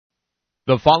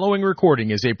The following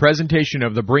recording is a presentation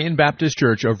of the Berean Baptist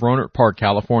Church of Rohnert Park,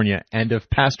 California, and of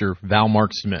Pastor Val Mark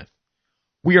Smith.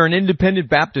 We are an independent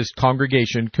Baptist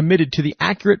congregation committed to the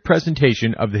accurate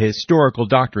presentation of the historical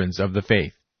doctrines of the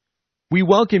faith. We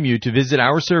welcome you to visit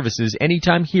our services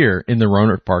anytime here in the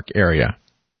Rohnert Park area.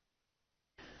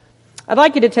 I'd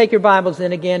like you to take your Bibles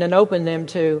then again and open them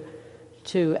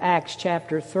to Acts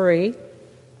chapter 3.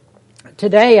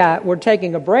 Today we're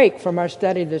taking a break from our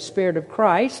study of the Spirit of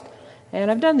Christ. And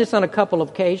I've done this on a couple of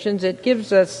occasions. It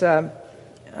gives us an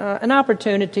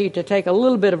opportunity to take a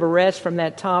little bit of a rest from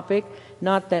that topic.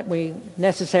 Not that we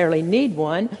necessarily need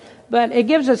one, but it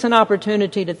gives us an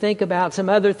opportunity to think about some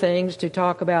other things, to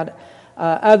talk about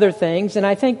other things. And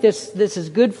I think this is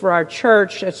good for our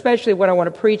church, especially what I want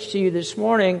to preach to you this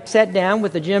morning. Sat down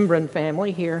with the Jimbrin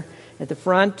family here at the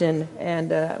front,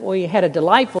 and we had a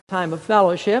delightful time of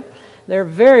fellowship. They're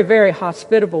very, very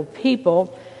hospitable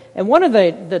people. And one of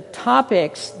the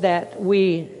topics that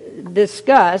we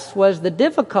discussed was the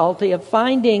difficulty of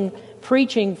finding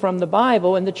preaching from the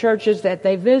Bible in the churches that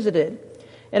they visited.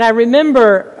 And I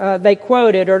remember they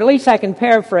quoted, or at least I can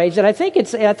paraphrase it. I think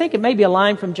it may be a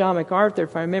line from John MacArthur,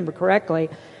 if I remember correctly,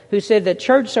 who said that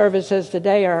church services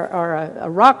today are a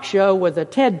rock show with a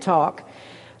TED Talk.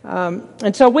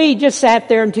 And so we just sat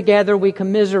there and together we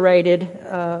commiserated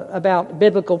about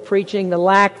biblical preaching, the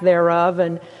lack thereof,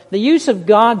 and the use of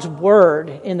God's Word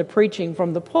in the preaching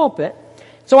from the pulpit.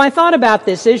 So I thought about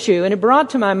this issue, and it brought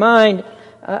to my mind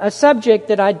a subject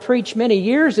that I'd preached many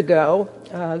years ago.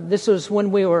 This was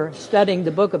when we were studying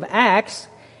the book of Acts,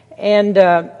 and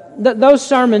those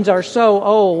sermons are so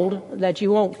old that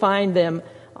you won't find them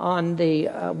on the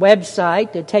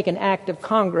website. To take an act of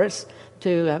Congress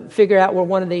to figure out where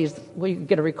one of these, we can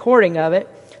get a recording of it.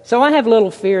 So I have little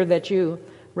fear that you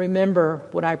remember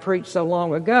what I preached so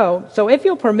long ago. So if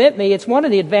you'll permit me, it's one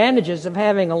of the advantages of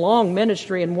having a long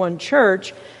ministry in one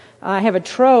church. I have a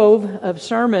trove of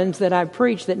sermons that I've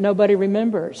preached that nobody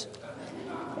remembers.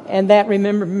 And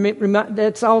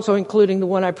that's also including the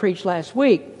one I preached last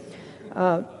week.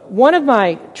 One of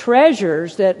my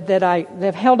treasures that I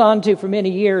have held on to for many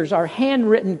years are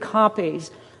handwritten copies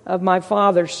of my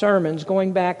father's sermons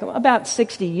going back about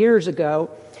 60 years ago.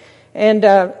 And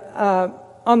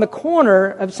on the corner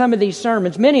of some of these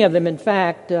sermons, many of them in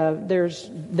fact, there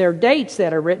are dates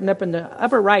that are written up in the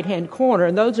upper right-hand corner,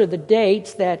 and those are the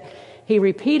dates that he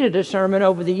repeated a sermon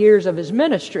over the years of his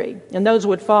ministry. And those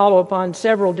would follow upon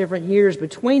several different years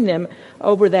between them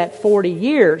over that 40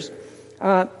 years.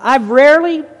 I've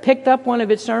rarely picked up one of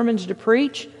his sermons to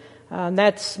preach.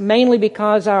 That's mainly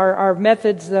because our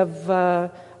methods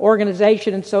of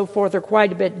organization and so forth are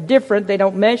quite a bit different. They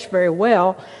don't mesh very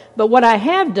well. But what I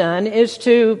have done is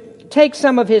to take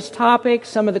some of his topics,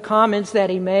 some of the comments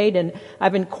that he made, and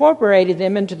I've incorporated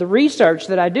them into the research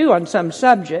that I do on some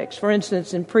subjects. For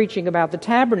instance, in preaching about the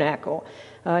tabernacle.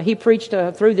 He preached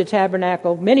through the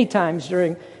tabernacle many times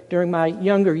during my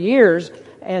younger years.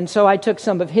 And so I took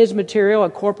some of his material,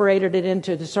 incorporated it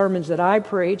into the sermons that I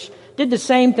preached. Did the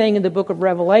same thing in the book of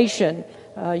Revelation.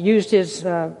 Used his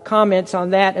comments on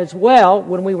that as well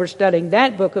when we were studying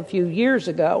that book a few years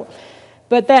ago.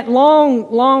 But that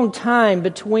long time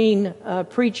between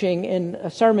preaching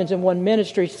and sermons in one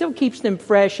ministry still keeps them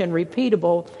fresh and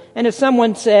repeatable. And as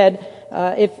someone said,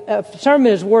 if a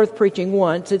sermon is worth preaching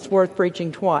once, it's worth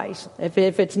preaching twice. If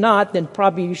it's not, then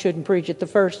probably you shouldn't preach it the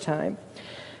first time.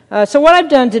 So what I've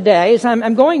done today is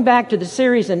I'm going back to the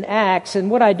series in Acts,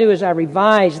 and what I do is I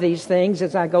revise these things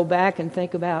as I go back and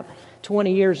think about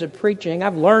 20 years of preaching.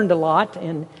 I've learned a lot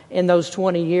in those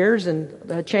 20 years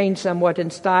and changed somewhat in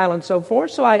style and so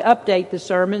forth, so I update the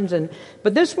sermons.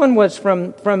 But this one was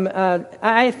from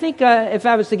I think if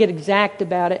I was to get exact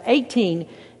about it, 18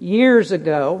 years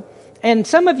ago. And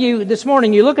some of you this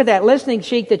morning, you look at that listening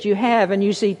sheet that you have and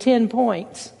you see 10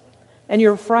 points, and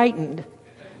you're frightened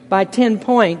by 10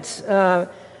 points.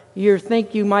 You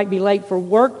think you might be late for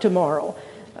work tomorrow.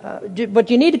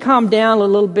 But you need to calm down a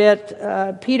little bit.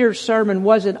 Peter's sermon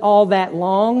wasn't all that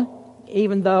long,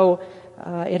 even though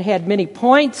it had many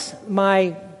points.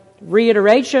 My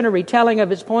reiteration or retelling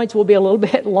of his points will be a little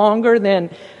bit longer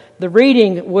than the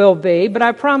reading will be. But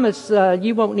I promise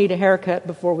you won't need a haircut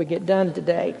before we get done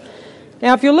today.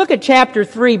 Now, if you look at chapter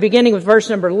 3, beginning with verse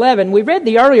number 11, we read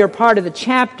the earlier part of the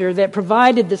chapter that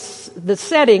provided the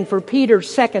setting for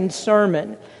Peter's second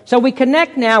sermon. So we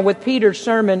connect now with Peter's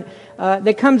sermon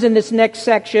that comes in this next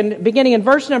section, beginning in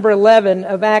verse number 11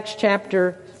 of Acts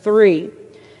chapter 3.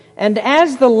 And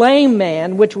as the lame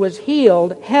man which was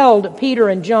healed held Peter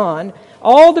and John,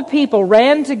 all the people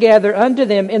ran together unto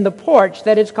them in the porch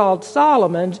that is called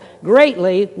Solomon's,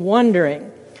 greatly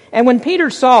wondering. And when Peter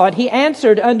saw it, he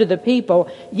answered unto the people,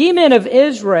 Ye men of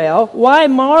Israel, why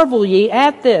marvel ye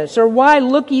at this? Or why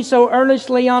look ye so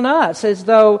earnestly on us, as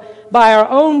though by our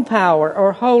own power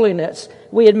or holiness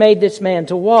we had made this man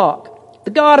to walk?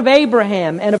 The God of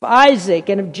Abraham and of Isaac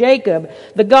and of Jacob,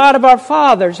 the God of our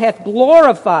fathers, hath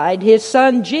glorified his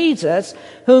Son Jesus,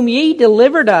 whom ye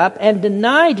delivered up and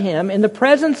denied him in the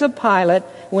presence of Pilate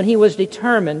when he was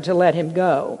determined to let him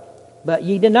go. But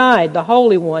ye denied the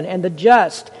Holy One and the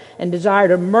just, and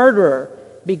desired a murderer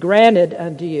be granted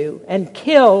unto you, and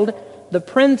killed the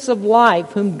Prince of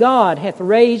Life, whom God hath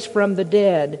raised from the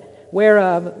dead,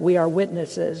 whereof we are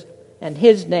witnesses. And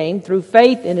his name, through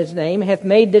faith in his name, hath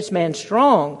made this man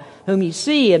strong, whom ye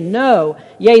see and know.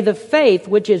 Yea, the faith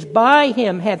which is by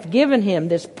him hath given him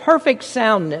this perfect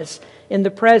soundness in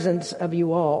the presence of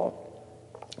you all.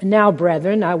 Now,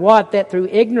 brethren, I wot that through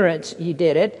ignorance ye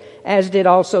did it, as did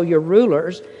also your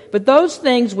rulers. But those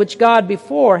things which God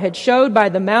before had showed by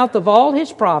the mouth of all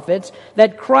his prophets,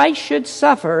 that Christ should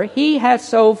suffer, he hath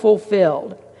so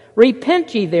fulfilled.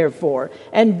 Repent ye therefore,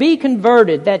 and be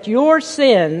converted, that your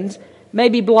sins may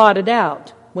be blotted out,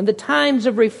 when the times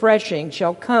of refreshing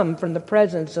shall come from the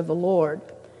presence of the Lord.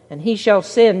 And he shall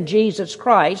send Jesus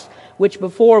Christ, which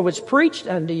before was preached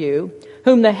unto you,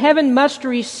 whom the heaven must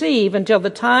receive until the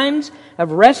times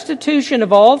of restitution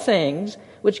of all things,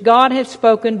 which God hath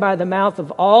spoken by the mouth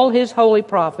of all his holy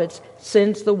prophets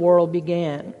since the world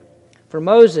began. For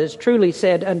Moses truly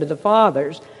said unto the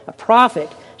fathers, A prophet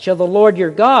shall the Lord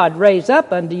your God raise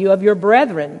up unto you of your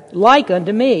brethren, like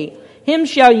unto me. Him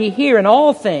shall ye hear in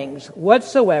all things,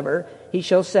 whatsoever he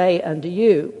shall say unto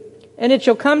you. And it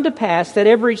shall come to pass that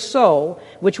every soul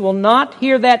which will not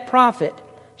hear that prophet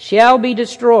shall be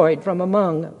destroyed from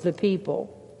among the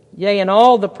people. Yea, and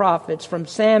all the prophets from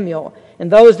Samuel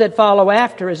and those that follow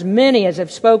after, as many as have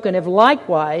spoken, have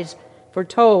likewise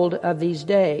foretold of these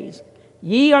days.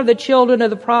 Ye are the children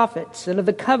of the prophets, and of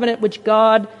the covenant which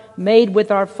God made with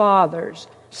our fathers,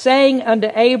 saying unto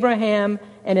Abraham,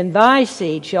 And in thy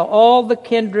seed shall all the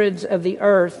kindreds of the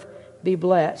earth be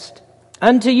blessed.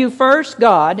 Unto you first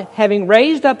God, having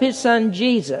raised up his Son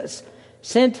Jesus,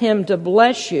 sent him to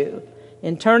bless you,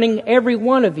 in turning every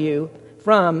one of you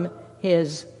from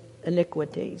his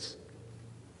iniquities.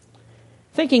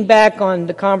 Thinking back on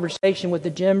the conversation with the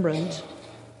Gimbrans,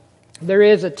 there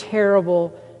is a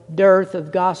terrible dearth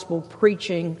of gospel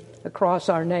preaching across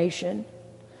our nation.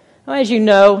 As you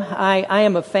know, I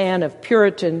am a fan of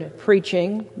Puritan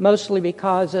preaching, mostly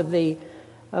because of the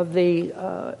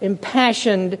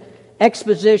impassioned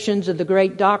expositions of the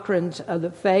great doctrines of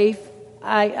the faith.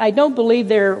 I don't believe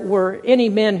there were any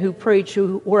men who preached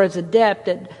who were as adept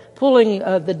at pulling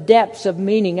the depths of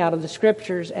meaning out of the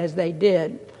Scriptures as they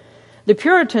did. The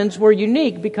Puritans were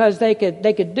unique because they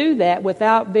could do that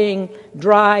without being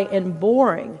dry and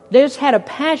boring. They just had a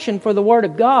passion for the Word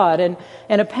of God and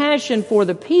a passion for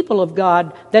the people of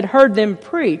God that heard them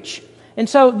preach. And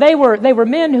so they were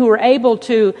men who were able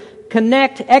to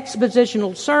connect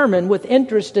expositional sermon with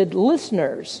interested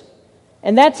listeners.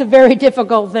 And that's a very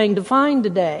difficult thing to find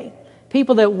today.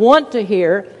 People that want to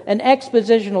hear an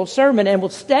expositional sermon and will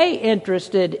stay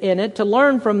interested in it to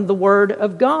learn from the Word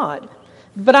of God.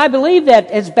 But I believe that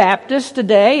as Baptists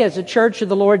today, as a church of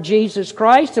the Lord Jesus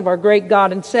Christ, of our great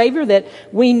God and Savior, that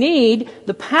we need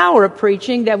the power of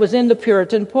preaching that was in the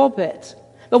Puritan pulpits.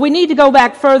 But we need to go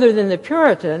back further than the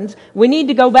Puritans. We need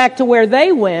to go back to where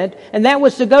they went, and that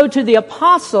was to go to the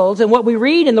apostles and what we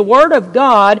read in the Word of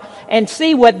God and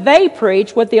see what they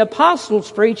preach, what the apostles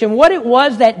preach, and what it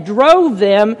was that drove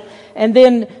them. And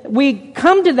then we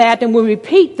come to that and we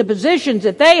repeat the positions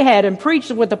that they had and preach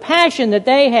with the passion that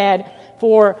they had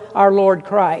for our Lord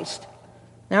Christ.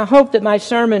 Now, I hope that my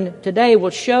sermon today will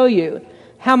show you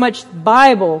how much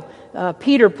Bible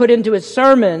Peter put into his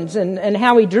sermons and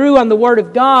how he drew on the Word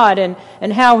of God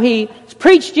and how he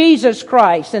preached Jesus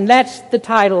Christ. And that's the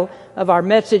title of our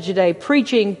message today,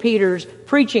 Preaching Peter's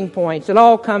Preaching Points. It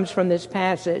all comes from this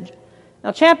passage.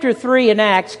 Now, chapter 3 in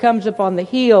Acts comes upon the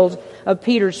heels of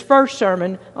Peter's first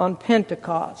sermon on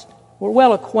Pentecost. We're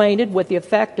well acquainted with the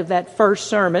effect of that first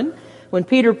sermon. When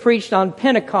Peter preached on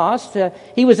Pentecost,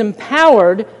 he was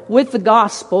empowered with the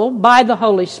gospel by the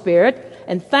Holy Spirit,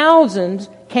 and thousands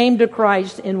came to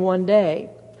Christ in one day.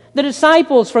 The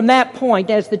disciples from that point,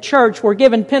 as the church, were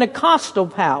given Pentecostal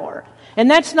power. And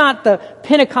that's not the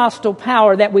Pentecostal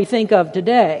power that we think of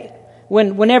today.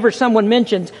 Whenever someone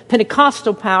mentions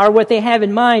Pentecostal power, what they have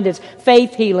in mind is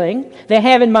faith healing. They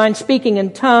have in mind speaking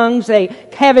in tongues. They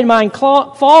have in mind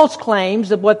false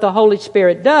claims of what the Holy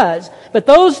Spirit does. But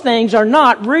those things are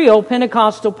not real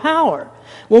Pentecostal power.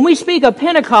 When we speak of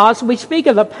Pentecost, we speak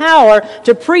of the power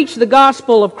to preach the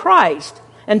gospel of Christ.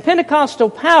 And Pentecostal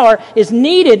power is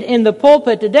needed in the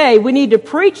pulpit today. We need to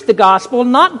preach the gospel,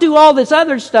 not do all this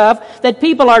other stuff that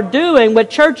people are doing, what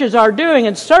churches are doing,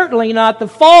 and certainly not the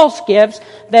false gifts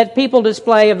that people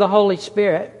display of the Holy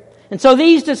Spirit. And so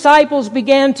these disciples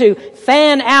began to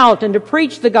fan out and to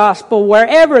preach the gospel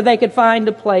wherever they could find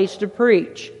a place to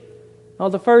preach. Well,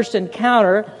 the first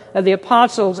encounter of the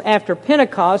apostles after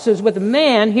Pentecost is with a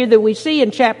man here that we see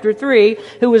in chapter 3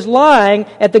 who was lying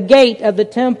at the gate of the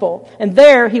temple. And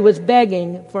there he was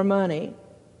begging for money.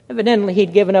 Evidently,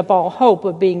 he'd given up all hope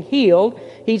of being healed.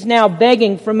 He's now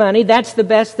begging for money. That's the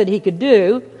best that he could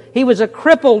do. He was a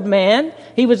crippled man.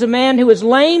 He was a man who was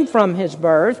lame from his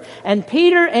birth. And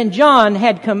Peter and John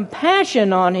had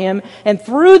compassion on him. And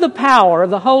through the power of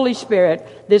the Holy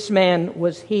Spirit, this man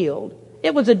was healed.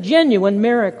 It was a genuine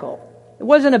miracle. It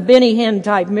wasn't a Benny Hinn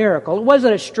type miracle. It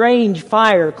wasn't a strange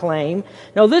fire claim.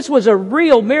 No, this was a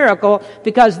real miracle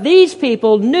because these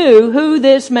people knew who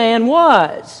this man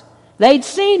was. They'd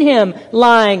seen him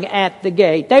lying at the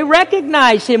gate. They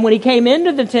recognized him when he came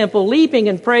into the temple leaping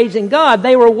and praising God.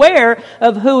 They were aware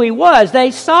of who he was. They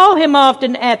saw him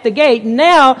often at the gate.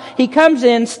 Now he comes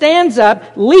in, stands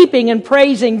up, leaping and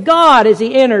praising God as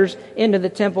he enters into the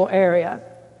temple area.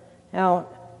 Now,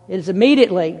 it is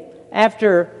immediately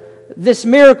after this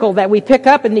miracle that we pick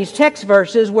up in these text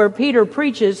verses where Peter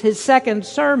preaches his second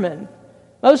sermon.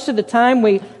 Most of the time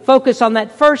we focus on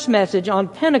that first message on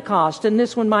Pentecost, and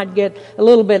this one might get a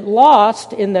little bit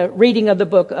lost in the reading of the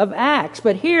book of Acts.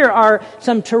 But here are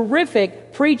some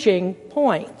terrific preaching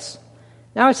points.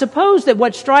 Now, I suppose that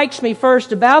what strikes me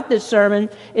first about this sermon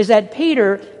is that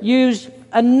Peter used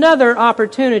another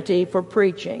opportunity for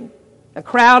preaching. A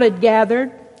crowd had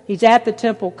gathered. He's at the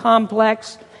temple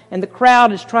complex, and the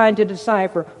crowd is trying to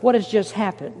decipher what has just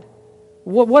happened.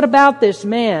 What about this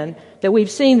man that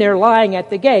we've seen there lying at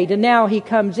the gate? And now he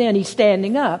comes in, he's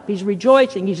standing up, he's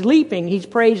rejoicing, he's leaping, he's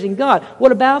praising God.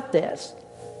 What about this?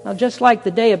 Now, just like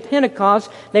the day of Pentecost,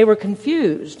 they were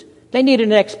confused. They needed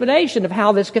an explanation of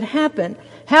how this could happen.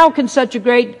 How can such a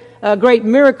great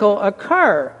miracle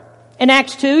occur? In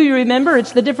Acts 2, you remember,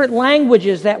 it's the different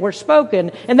languages that were spoken.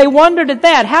 And they wondered at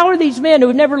that. How are these men who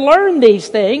have never learned these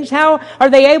things, how are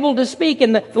they able to speak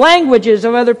in the languages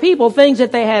of other people, things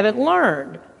that they haven't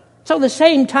learned? So the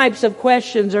same types of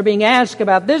questions are being asked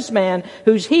about this man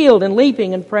who's healed and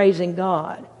leaping and praising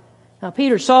God. Now,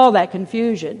 Peter saw that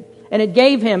confusion, and it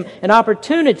gave him an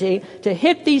opportunity to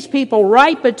hit these people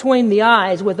right between the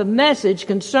eyes with a message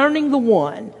concerning the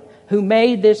one who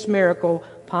made this miracle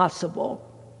possible.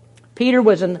 Peter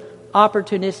was an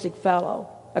opportunistic fellow.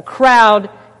 A crowd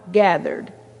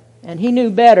gathered, and he knew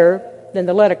better than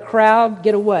to let a crowd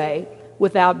get away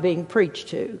without being preached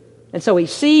to. And so he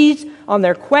seized on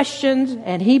their questions,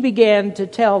 and he began to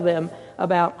tell them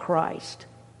about Christ.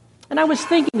 And I was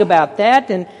thinking about that,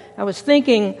 and I was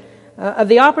thinking of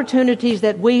the opportunities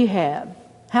that we have.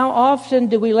 How often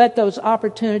do we let those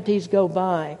opportunities go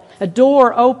by? A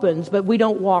door opens, but we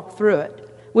don't walk through it.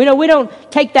 We don't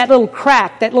take that little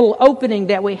crack, that little opening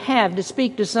that we have to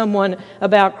speak to someone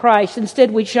about Christ. Instead,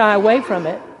 we shy away from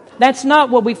it. That's not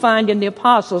what we find in the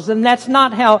apostles, and that's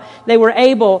not how they were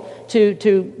able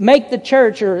to make the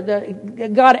church,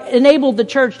 God enabled the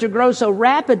church to grow so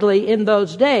rapidly in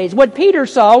those days. What Peter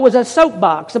saw was a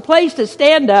soapbox, a place to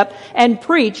stand up and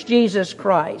preach Jesus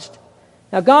Christ.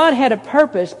 Now, God had a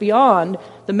purpose beyond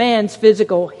the man's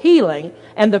physical healing,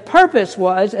 and the purpose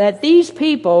was that these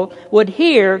people would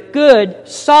hear good,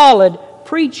 solid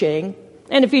preaching,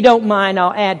 and if you don't mind,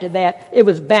 I'll add to that, it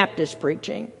was Baptist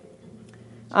preaching.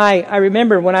 I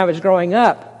remember when I was growing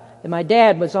up, that my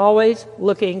dad was always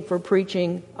looking for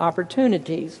preaching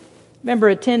opportunities. I remember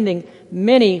attending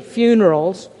many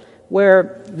funerals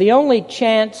where the only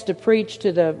chance to preach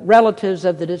to the relatives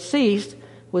of the deceased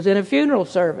was in a funeral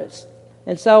service.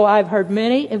 And so I've heard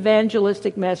many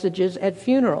evangelistic messages at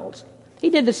funerals. He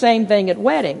did the same thing at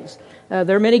weddings.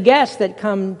 There are many guests that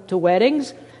come to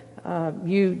weddings.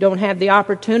 You don't have the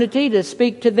opportunity to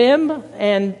speak to them,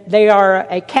 and they are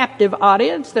a captive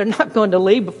audience. They're not going to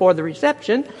leave before the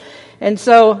reception. And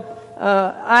so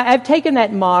I've taken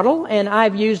that model, and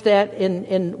I've used that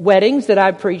in weddings that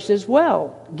I've preached as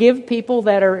well. Give people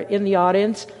that are in the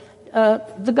audience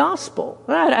the gospel.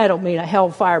 I don't mean a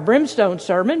hellfire brimstone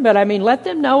sermon, but I mean let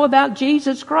them know about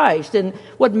Jesus Christ and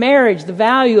what marriage, the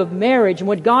value of marriage, and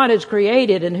what God has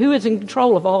created and who is in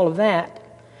control of all of that.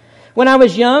 When I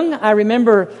was young, I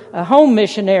remember a home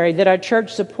missionary that our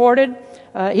church supported.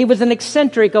 He was an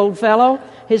eccentric old fellow.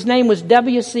 His name was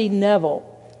W.C. Neville.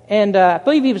 And I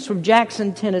believe he was from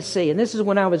Jackson, Tennessee. And this is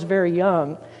when I was very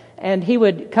young. and he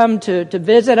would come to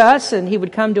visit us, and he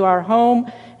would come to our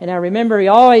home. And I remember he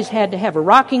always had to have a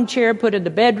rocking chair put in the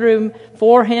bedroom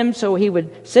for him, so he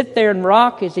would sit there and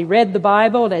rock as he read the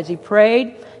Bible and as he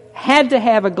prayed. Had to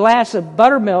have a glass of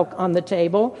buttermilk on the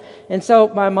table. And so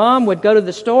my mom would go to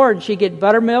the store and she'd get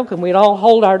buttermilk, and we'd all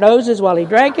hold our noses while he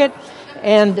drank it.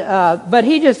 And but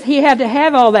he had to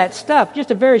have all that stuff.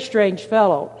 Just a very strange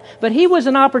fellow. But he was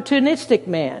an opportunistic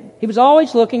man. He was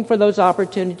always looking for those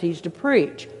opportunities to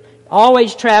preach.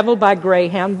 Always traveled by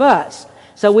Greyhound bus.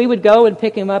 So we would go and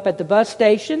pick him up at the bus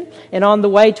station, and on the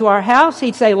way to our house,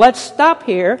 he'd say, "Let's stop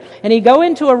here." And he'd go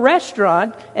into a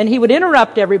restaurant, and he would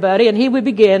interrupt everybody, and he would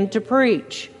begin to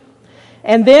preach.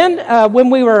 And then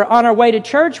when we were on our way to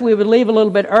church, we would leave a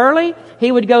little bit early.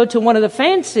 He would go to one of the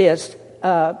fanciest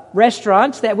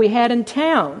restaurants that we had in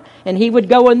town, and he would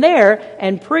go in there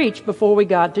and preach before we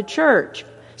got to church.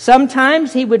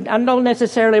 Sometimes he would, I don't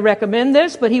necessarily recommend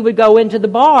this, but he would go into the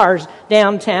bars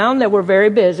downtown that were very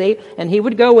busy, and he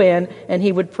would go in and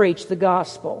he would preach the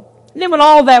gospel. And then when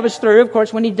all that was through, of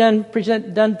course, when he'd done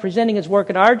presenting his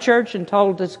work at our church and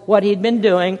told us what he'd been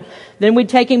doing, then we'd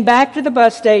take him back to the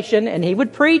bus station, and he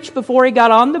would preach before he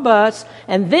got on the bus,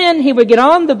 and then he would get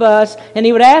on the bus, and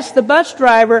he would ask the bus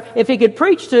driver if he could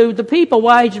preach to the people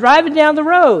while he's driving down the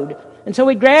road. And so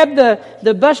he'd grab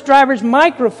the bus driver's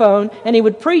microphone, and he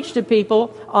would preach to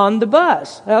people on the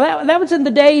bus. Now that was in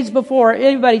the days before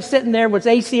anybody sitting there was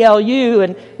ACLU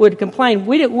and would complain,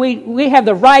 we have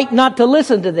the right not to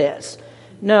listen to this.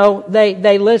 No,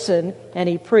 they listened, and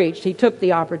he preached. He took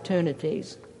the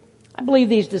opportunities. I believe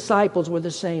these disciples were the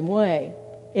same way.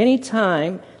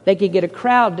 Anytime they could get a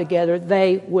crowd together,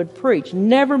 they would preach.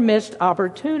 Never missed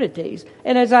opportunities.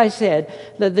 And as I said,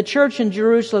 the church in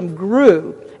Jerusalem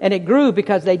grew, and it grew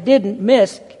because they didn't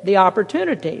miss the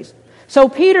opportunities. So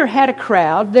Peter had a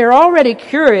crowd. They're already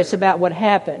curious about what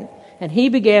happened, and he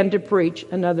began to preach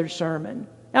another sermon.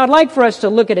 Now, I'd like for us to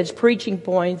look at his preaching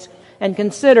points and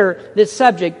consider this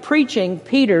subject, preaching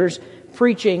Peter's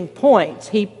preaching points.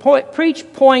 He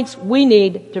preached points we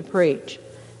need to preach.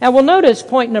 Now, we'll notice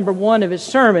point number 1 of his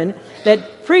sermon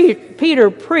that Peter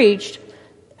preached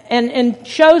and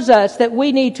shows us that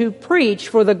we need to preach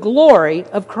for the glory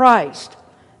of Christ.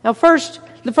 Now,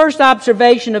 the first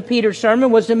observation of Peter's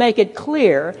sermon was to make it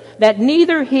clear that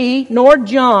neither he nor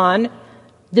John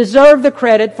deserved the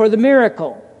credit for the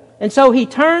miracle. And so he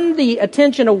turned the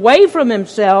attention away from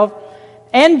himself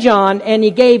and John, and he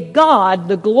gave God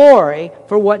the glory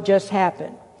for what just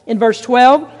happened. In verse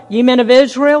 12, "Ye men of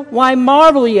Israel, why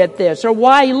marvel ye at this? Or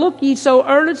why look ye so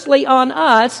earnestly on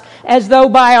us, as though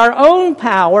by our own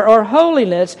power or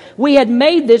holiness we had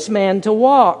made this man to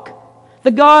walk?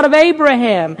 The God of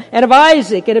Abraham and of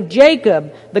Isaac and of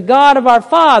Jacob, the God of our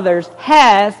fathers,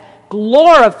 hath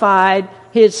glorified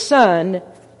his Son,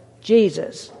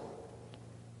 Jesus."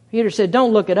 Peter said,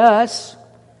 don't look at us.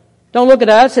 Don't look at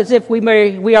us as if we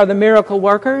are the miracle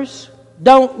workers.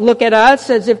 Don't look at us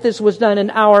as if this was done in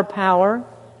our power.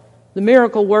 The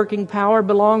miracle working power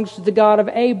belongs to the God of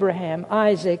Abraham,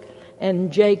 Isaac,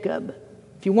 and Jacob.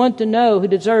 If you want to know who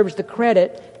deserves the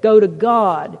credit, go to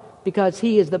God, because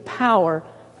he is the power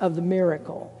of the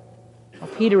miracle. Well,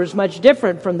 Peter is much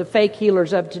different from the fake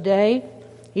healers of today.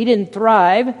 He didn't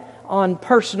thrive on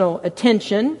personal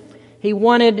attention. He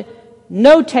wanted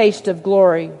no taste of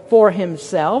glory for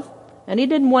himself, and he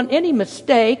didn't want any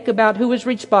mistake about who was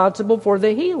responsible for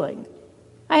the healing.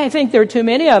 I think there are too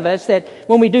many of us that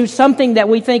when we do something that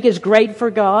we think is great for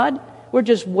God, we're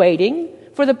just waiting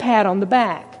for the pat on the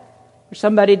back. Or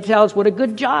somebody to tell us what a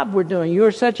good job we're doing.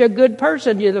 You're such a good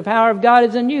person. The power of God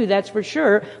is in you, that's for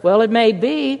sure. Well, it may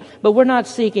be, but we're not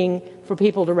seeking for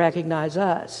people to recognize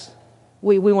us.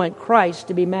 We want Christ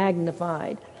to be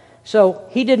magnified. So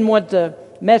he didn't want the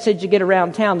message to get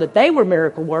around town that they were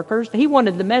miracle workers. He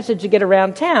wanted the message to get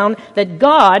around town that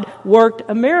God worked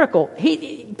a miracle.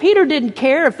 Peter didn't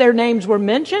care if their names were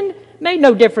mentioned. It made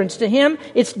no difference to him.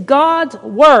 It's God's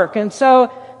work. And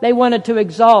so they wanted to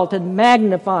exalt and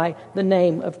magnify the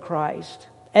name of Christ.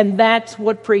 And that's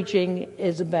what preaching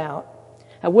is about.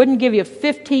 I wouldn't give you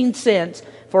 15 cents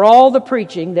for all the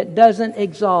preaching that doesn't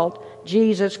exalt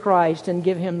Jesus Christ and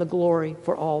give him the glory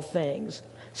for all things.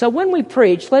 So when we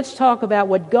preach, let's talk about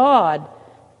what God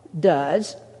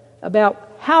does,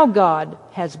 about how God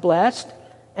has blessed,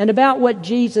 and about what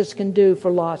Jesus can do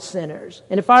for lost sinners.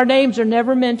 And if our names are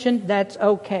never mentioned, that's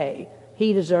okay.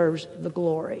 He deserves the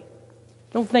glory.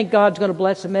 Don't think God's going to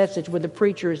bless a message where the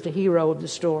preacher is the hero of the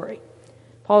story.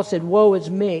 Paul said, "Woe is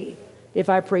me if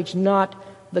I preach not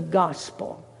the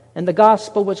gospel." And the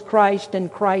gospel was Christ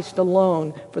and Christ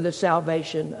alone for the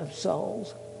salvation of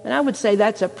souls. And I would say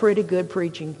that's a pretty good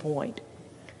preaching point.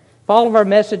 If all of our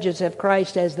messages have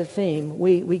Christ as the theme,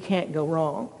 we can't go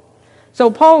wrong. So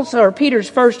Peter's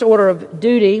first order of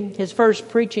duty, his first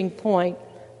preaching point,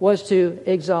 was to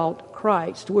exalt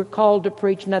Christ. We're called to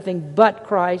preach nothing but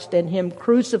Christ and Him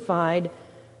crucified.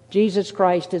 Jesus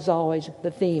Christ is always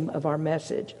the theme of our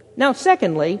message. Now,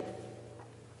 secondly,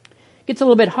 it gets a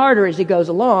little bit harder as he goes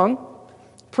along.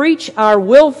 Preach our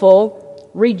willful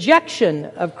rejection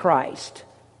of Christ.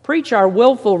 Preach our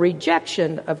willful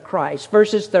rejection of Christ.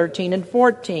 Verses 13 and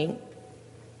 14.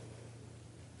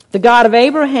 The God of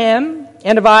Abraham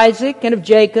and of Isaac and of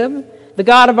Jacob, the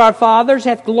God of our fathers,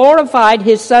 hath glorified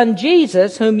His Son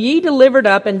Jesus, whom ye delivered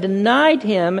up and denied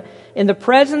Him in the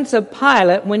presence of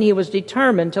Pilate when he was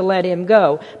determined to let Him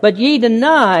go. But ye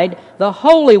denied the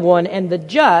Holy One and the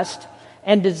just,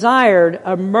 and desired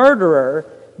a murderer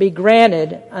be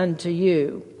granted unto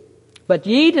you. But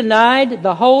ye denied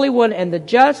the Holy One and the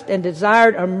just, and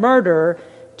desired a murderer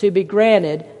to be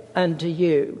granted unto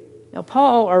you. Now,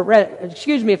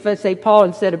 excuse me if I say Paul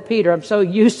instead of Peter. I'm so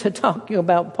used to talking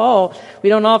about Paul. We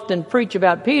don't often preach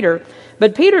about Peter.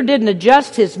 But Peter didn't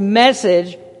adjust his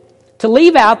message to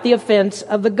leave out the offense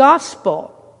of the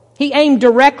gospel. He aimed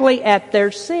directly at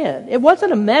their sin. It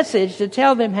wasn't a message to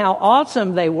tell them how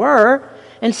awesome they were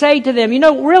and say to them,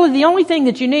 really the only thing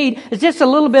that you need is just a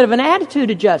little bit of an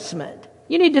attitude adjustment.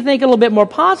 You need to think a little bit more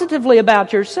positively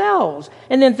about yourselves,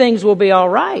 and then things will be all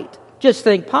right. Just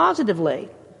think positively.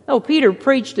 No, Peter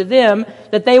preached to them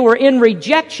that they were in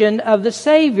rejection of the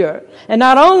Savior. And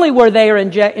not only were they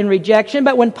in rejection,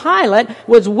 but when Pilate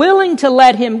was willing to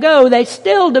let Him go, they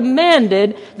still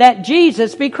demanded that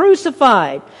Jesus be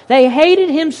crucified. They hated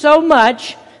Him so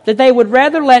much that they would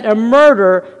rather let a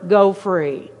murderer go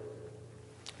free.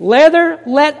 Rather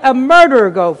let a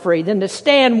murderer go free than to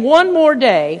stand one more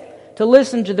day to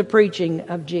listen to the preaching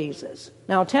of Jesus.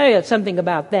 Now, I'll tell you something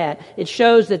about that. It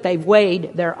shows that they've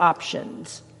weighed their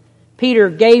options.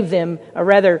 Pilate gave them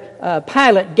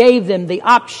the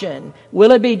option.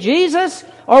 Will it be Jesus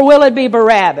or will it be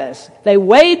Barabbas? They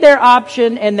weighed their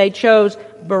option and they chose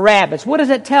Barabbas. What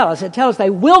does it tell us? It tells us they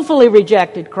willfully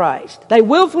rejected Christ. They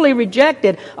willfully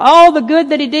rejected all the good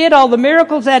that He did, all the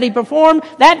miracles that He performed.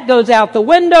 That goes out the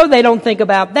window. They don't think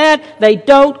about that. They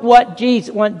don't want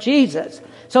Jesus.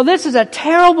 So this is a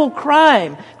terrible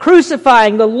crime,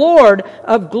 crucifying the Lord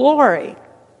of glory.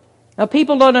 Now,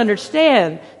 people don't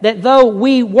understand that though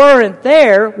we weren't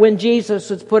there when Jesus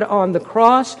was put on the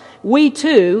cross, we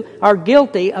too are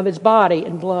guilty of His body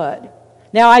and blood.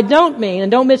 Now, I don't mean,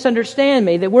 and don't misunderstand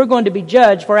me, that we're going to be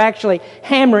judged for actually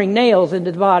hammering nails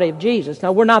into the body of Jesus.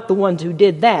 Now, we're not the ones who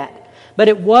did that. But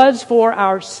it was for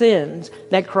our sins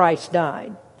that Christ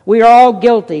died. We are all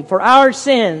guilty. For our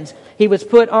sins, He was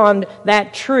put on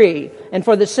that tree. And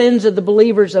for the sins of the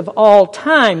believers of all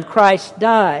time, Christ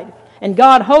died. And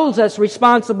God holds us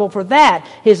responsible for that.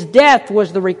 His death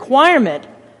was the requirement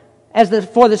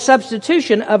for the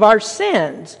substitution of our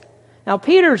sins. Now,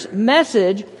 Peter's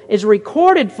message is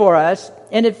recorded for us,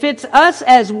 and it fits us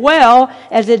as well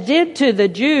as it did to the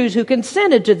Jews who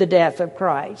consented to the death of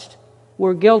Christ.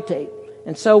 We're guilty.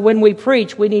 And so when we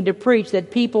preach, we need to preach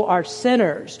that people are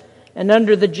sinners and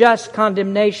under the just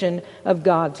condemnation of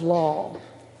God's law.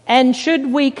 And should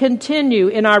we continue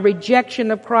in our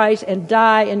rejection of Christ and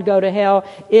die and go to hell,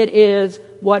 it is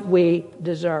what we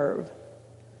deserve.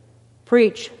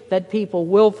 Preach that people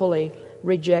willfully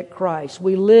reject Christ.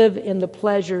 We live in the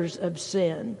pleasures of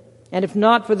sin. And if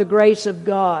not for the grace of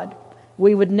God,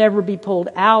 we would never be pulled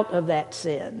out of that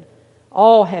sin.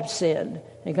 All have sinned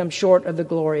and come short of the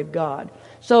glory of God.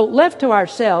 So left to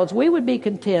ourselves, we would be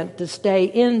content to stay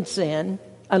in sin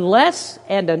unless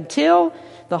and until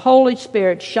the Holy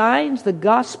Spirit shines the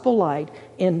gospel light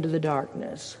into the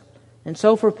darkness. And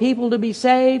so for people to be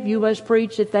saved, you must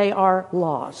preach that they are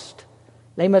lost.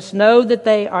 They must know that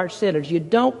they are sinners. You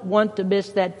don't want to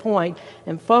miss that point.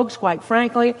 And folks, quite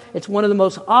frankly, it's one of the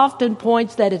most often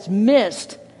points that is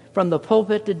missed from the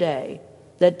pulpit today,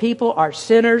 that people are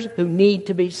sinners who need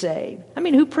to be saved. I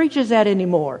mean, who preaches that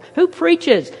anymore? Who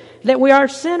preaches that we are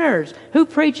sinners? Who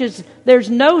preaches there's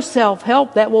no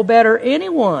self-help that will better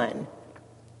anyone?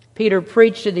 Peter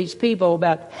preached to these people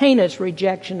about heinous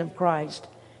rejection of Christ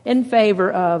in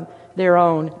favor of their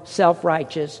own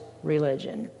self-righteous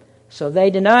religion. So they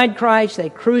denied Christ, they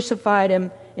crucified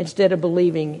Him instead of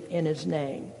believing in His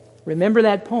name. Remember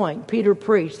that point. Peter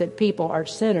preached that people are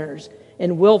sinners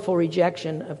in willful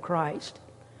rejection of Christ.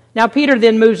 Now Peter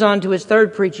then moves on to his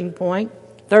third preaching point.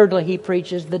 Thirdly, he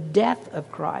preaches the death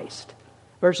of Christ.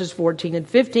 Verses 14 and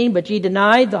 15, but ye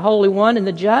denied the Holy One and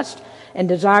the just, and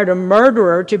desired a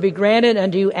murderer to be granted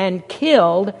unto you, and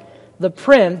killed the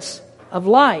Prince of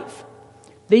Life.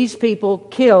 These people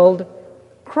killed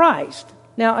Christ.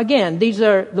 Now, again, these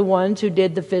are the ones who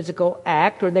did the physical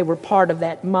act, or they were part of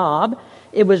that mob.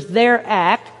 It was their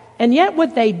act, and yet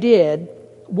what they did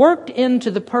worked into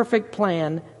the perfect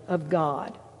plan of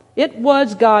God. It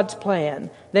was God's plan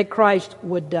that Christ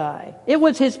would die. It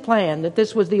was His plan that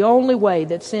this was the only way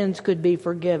that sins could be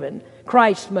forgiven.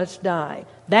 Christ must die.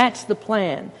 That's the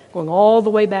plan, going all the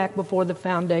way back before the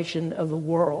foundation of the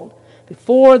world.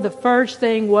 Before the first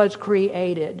thing was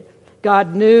created,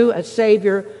 God knew a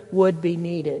Savior would be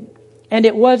needed. And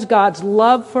it was God's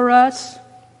love for us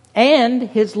and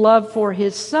His love for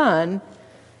His Son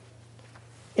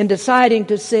in deciding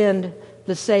to send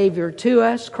the Savior to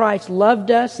us. Christ loved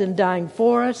us in dying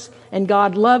for us, and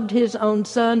God loved His own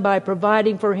Son by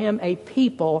providing for Him a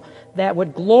people that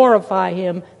would glorify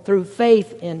Him through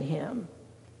faith in Him.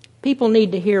 People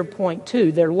need to hear point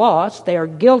two. They're lost, they are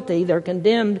guilty, they're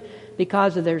condemned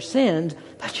because of their sins,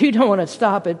 but you don't want to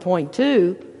stop at point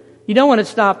two. You don't want to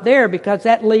stop there, because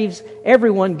that leaves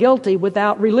everyone guilty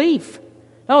without relief.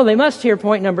 Oh, they must hear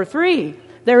point number three.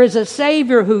 There is a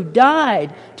Savior who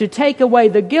died to take away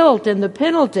the guilt and the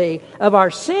penalty of our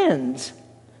sins.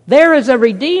 There is a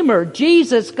Redeemer,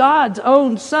 Jesus, God's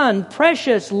own Son,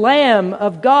 precious Lamb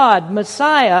of God,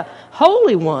 Messiah,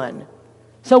 Holy One.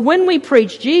 So when we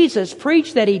preach Jesus,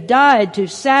 preach that He died to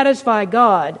satisfy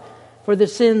God for the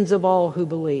sins of all who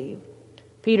believe.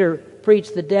 Peter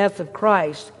preached the death of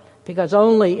Christ because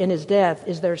only in His death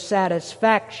is there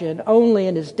satisfaction. Only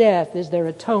in His death is there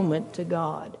atonement to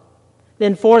God.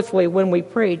 Then fourthly, when we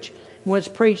preach, we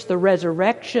must preach the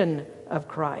resurrection of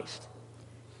Christ.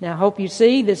 Now I hope you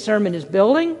see this sermon is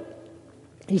building.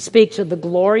 He speaks of the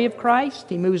glory of Christ.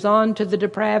 He moves on to the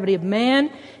depravity of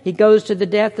man. He goes to the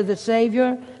death of the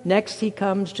Savior. Next he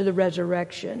comes to the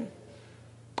resurrection.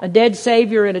 A dead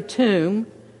Savior in a tomb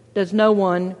does no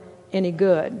one any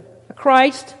good. A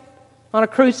Christ on a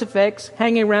crucifix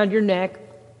hanging around your neck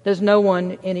does no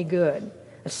one any good.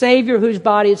 A Savior whose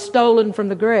body is stolen from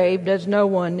the grave does no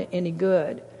one any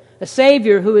good. A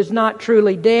Savior who is not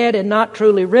truly dead and not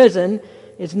truly risen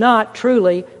is not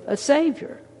truly a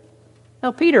Savior.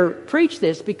 Now, Peter preached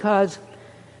this because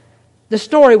the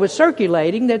story was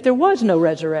circulating that there was no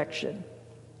resurrection.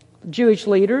 Jewish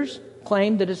leaders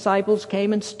claimed the disciples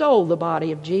came and stole the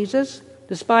body of Jesus,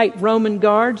 despite Roman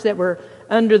guards that were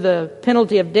under the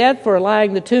penalty of death for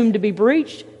allowing the tomb to be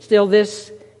breached. Still,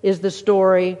 this is the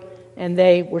story, and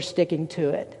they were sticking to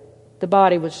it. The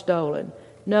body was stolen.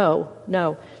 No.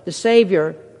 The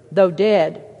Savior, though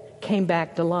dead, came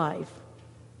back to life.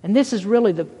 And this is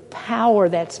really the power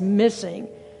that's missing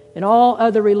in all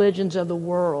other religions of the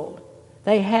world.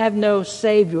 They have no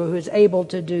Savior who is able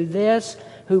to do this,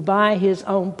 who by His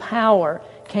own power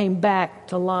came back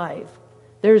to life.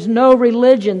 There's no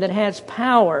religion that has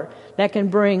power that can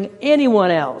bring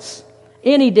anyone else,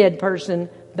 any dead person,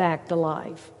 back to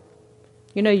life.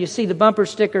 You know, you see the bumper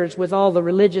stickers with all the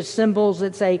religious symbols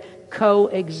that say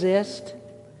coexist,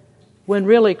 when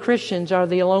really Christians are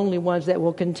the only ones that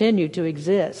will continue to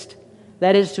exist.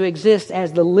 That is, to exist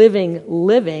as the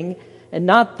living, and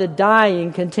not the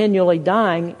dying, continually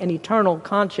dying, in eternal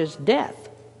conscious death.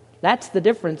 That's the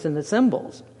difference in the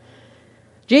symbols.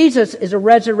 Jesus is a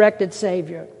resurrected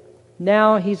Savior.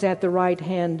 Now He's at the right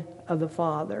hand of the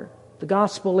Father. The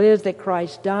gospel is that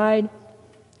Christ died,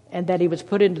 and that He was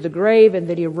put into the grave, and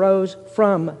that He arose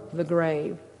from the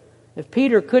grave. If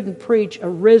Peter couldn't preach a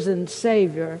risen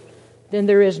Savior, then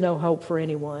there is no hope for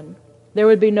anyone. There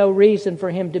would be no reason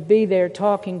for him to be there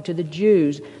talking to the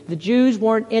Jews. The Jews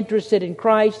weren't interested in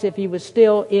Christ if He was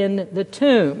still in the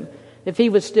tomb. If He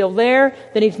was still there,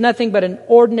 then He's nothing but an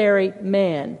ordinary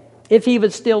man. If He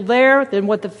was still there, then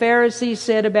what the Pharisees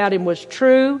said about Him was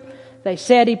true. They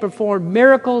said He performed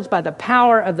miracles by the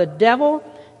power of the devil,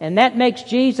 and that makes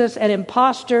Jesus an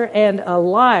imposter and a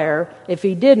liar if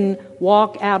He didn't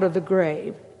walk out of the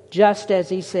grave, just as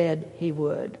He said He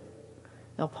would.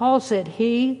 Now, Paul said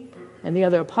he and the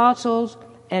other apostles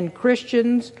and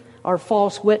Christians are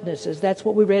false witnesses. That's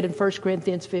what we read in 1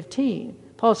 Corinthians 15.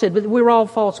 Paul said, but we're all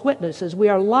false witnesses. We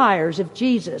are liars if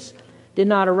Jesus did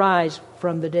not arise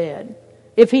from the dead.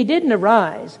 If He didn't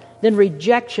arise, then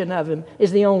rejection of Him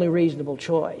is the only reasonable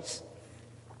choice.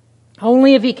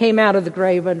 Only if He came out of the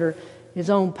grave under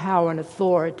His own power and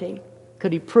authority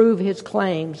could He prove His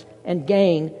claims and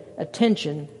gain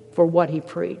attention for what He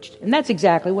preached. And that's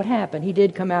exactly what happened. He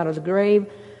did come out of the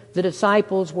grave. The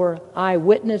disciples were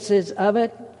eyewitnesses of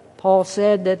it. Paul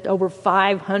said that over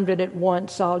 500 at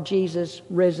once saw Jesus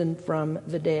risen from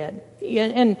the dead.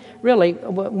 And really,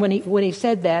 when he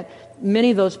said that,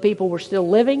 many of those people were still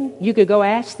living. You could go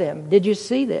ask them, did you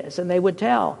see this? And they would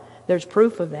tell. There's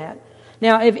proof of that.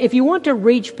 Now, if you want to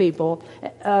reach people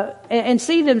and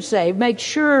see them saved, make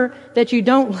sure that you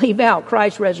don't leave out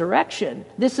Christ's resurrection.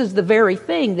 This is the very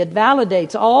thing that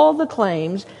validates all the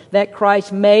claims that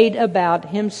Christ made about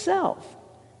himself.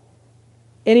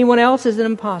 Anyone else is an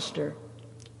impostor.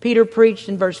 Peter preached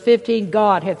in verse 15,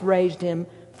 God hath raised him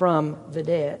from the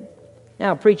dead.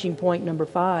 Now, preaching point number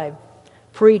 5.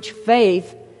 Preach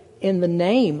faith in the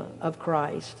name of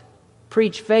Christ.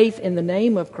 Preach faith in the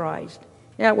name of Christ.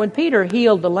 Now, when Peter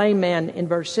healed the lame man in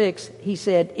verse 6, he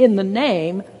said, in the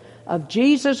name of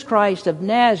Jesus Christ of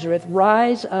Nazareth,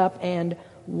 rise up and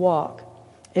walk.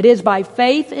 It is by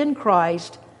faith in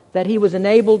Christ that he was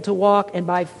enabled to walk, and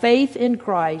by faith in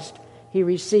Christ he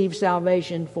received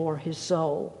salvation for his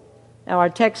soul. Now, our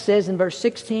text says in verse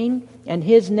 16, and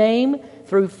his name,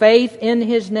 through faith in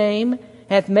his name,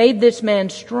 hath made this man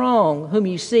strong, whom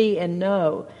ye see and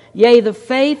know. Yea, the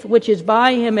faith which is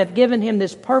by him hath given him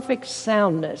this perfect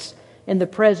soundness in the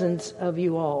presence of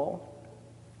you all.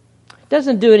 It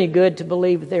doesn't do any good to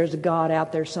believe that there's a God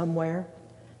out there somewhere.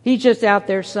 He's just out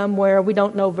there somewhere. We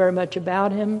don't know very much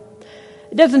about him.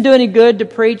 It doesn't do any good to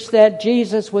preach that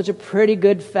Jesus was a pretty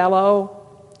good fellow.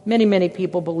 Many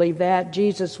people believe that.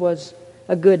 Jesus was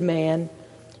a good man.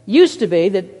 Used to be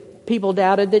that people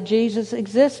doubted that Jesus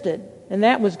existed. And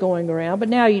that was going around. But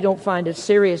now you don't find a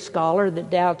serious scholar that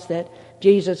doubts that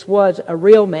Jesus was a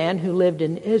real man who lived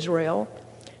in Israel.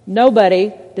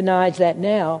 Nobody denies that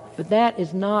now. But that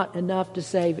is not enough to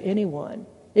save anyone.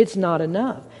 It's not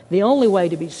enough. The only way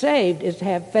to be saved is to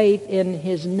have faith in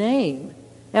his name.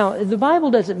 Now, the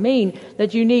Bible doesn't mean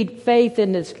that you need faith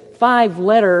in this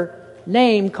 5-letter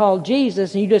name called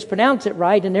Jesus and you just pronounce it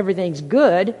right and everything's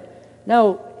good.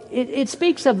 No, it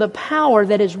speaks of the power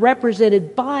that is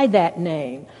represented by that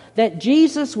name, that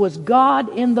Jesus was God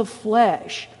in the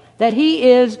flesh, that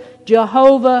he is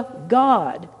Jehovah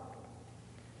God.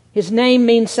 His name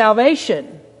means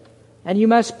salvation, and you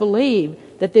must believe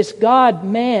that this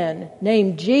God-man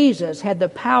named Jesus had the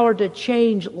power to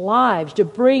change lives, to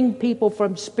bring people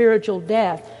from spiritual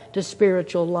death to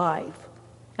spiritual life.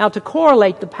 Now, to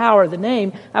correlate the power of the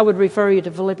name, I would refer you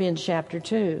to Philippians chapter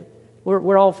 2.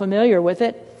 We're all familiar with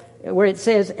it, where it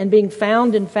says, and being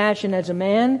found in fashion as a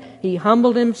man, he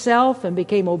humbled himself and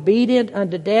became obedient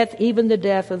unto death, even the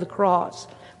death of the cross.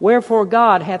 Wherefore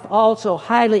God hath also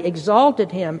highly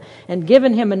exalted him and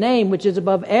given him a name which is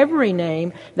above every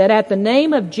name, that at the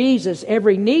name of Jesus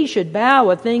every knee should bow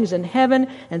of things in heaven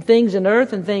and things in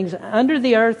earth and things under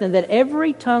the earth, and that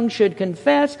every tongue should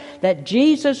confess that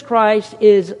Jesus Christ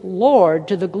is Lord,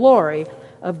 to the glory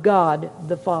of God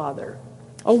the Father.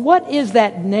 Oh, what is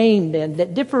that name then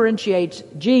that differentiates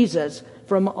Jesus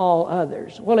from all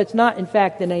others? Well, it's not in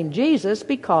fact the name Jesus,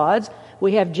 because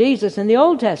we have Jesus in the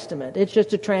Old Testament. It's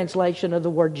just a translation of the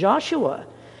word Joshua.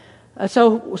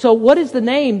 So what is the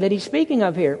name that he's speaking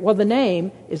of here? Well, the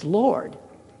name is Lord.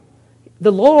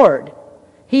 The Lord.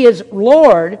 He is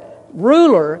Lord,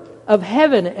 ruler of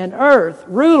heaven and earth,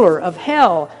 ruler of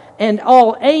hell and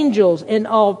all angels and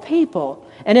all people.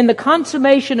 And in the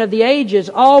consummation of the ages,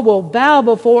 all will bow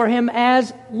before him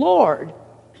as Lord.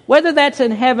 Whether that's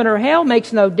in heaven or hell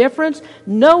makes no difference.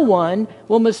 No one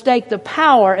will mistake the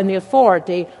power and the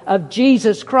authority of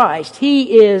Jesus Christ.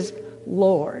 He is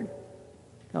Lord.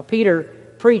 Now, Peter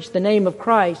preached the name of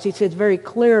Christ. He says very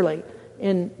clearly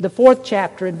in the 4th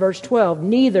chapter in verse 12,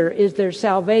 neither is there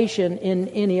salvation in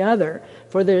any other,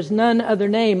 for there is none other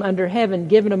name under heaven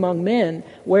given among men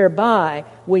whereby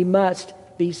we must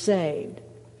be saved.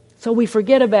 So we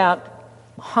forget about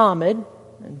Muhammad,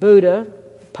 and Buddha,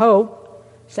 Pope.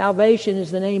 Salvation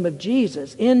is the name of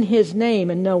Jesus, in his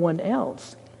name and no one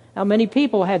else. Now, many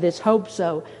people have this hope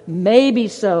so, maybe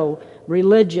so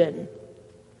religion.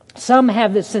 Some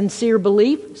have the sincere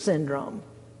belief syndrome.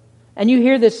 And you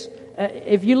hear this,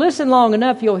 if you listen long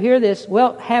enough, you'll hear this,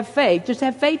 well, have faith. Just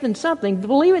have faith in something.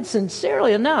 Believe it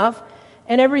sincerely enough,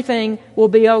 and everything will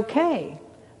be okay.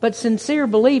 But sincere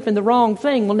belief in the wrong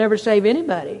thing will never save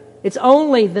anybody. It's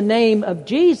only the name of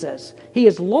Jesus. He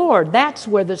is Lord. That's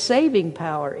where the saving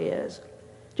power is.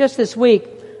 Just this week,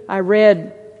 I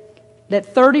read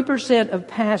that 30% of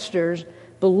pastors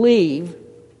believe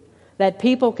that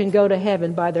people can go to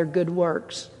heaven by their good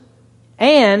works.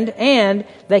 And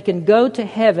they can go to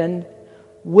heaven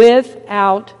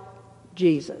without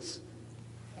Jesus.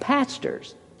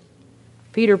 Pastors.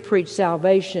 Peter preached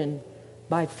salvation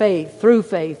by faith, through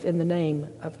faith in the name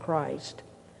of Christ.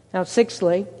 Now,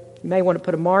 sixthly, you may want to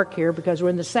put a mark here because we're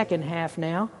in the second half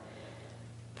now.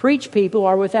 Preach people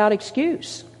are without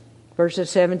excuse. Verses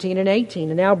 17 and 18.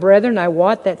 And now, brethren, I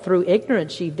wot that through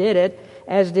ignorance ye did it,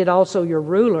 as did also your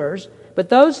rulers. But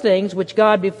those things which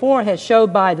God before has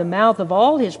showed by the mouth of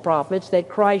all his prophets that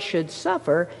Christ should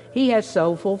suffer, he has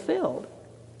so fulfilled.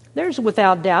 There's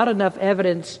without doubt enough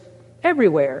evidence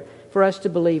everywhere for us to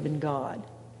believe in God.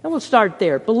 And we'll start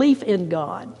there. Belief in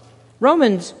God.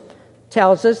 Romans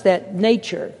tells us that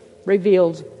nature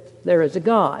reveals there is a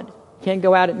God. You can't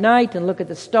go out at night and look at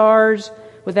the stars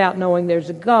without knowing there's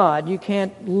a God. You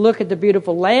can't look at the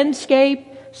beautiful landscape,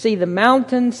 see the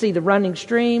mountains, see the running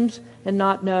streams, and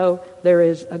not know there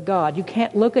is a God. You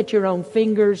can't look at your own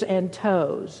fingers and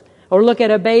toes or look at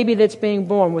a baby that's being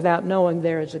born without knowing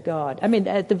there is a God. I mean,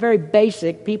 at the very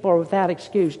basic, people are without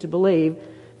excuse to believe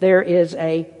there is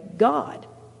a God.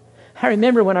 I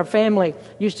remember when our family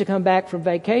used to come back from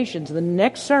vacations, the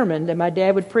next sermon that my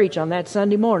dad would preach on that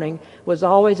Sunday morning was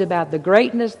always about the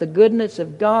greatness, the goodness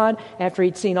of God after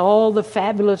he'd seen all the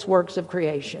fabulous works of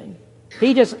creation.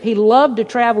 He loved to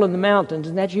travel in the mountains,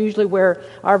 and that's usually where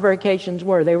our vacations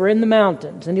were. They were in the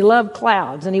mountains, and he loved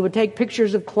clouds, and he would take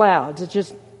pictures of clouds.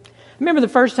 I remember the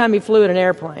first time he flew in an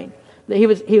airplane. He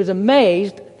was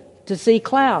amazed to see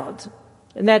clouds,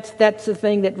 and that's the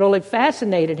thing that really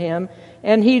fascinated him.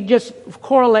 And he just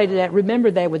correlated that,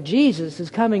 remembered that with Jesus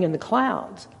is coming in the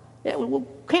clouds.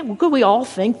 Could we all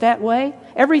think that way?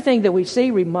 Everything that we see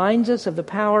reminds us of the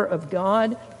power of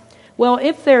God. Well,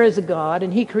 if there is a God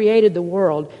and he created the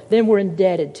world, then we're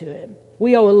indebted to him.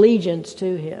 We owe allegiance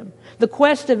to him. The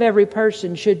quest of every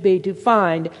person should be to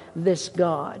find this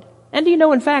God. And you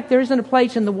know, in fact, there isn't a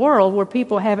place in the world where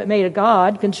people haven't made a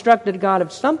God, constructed a God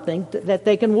of something that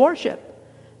they can worship.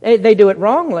 They do it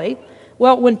wrongly.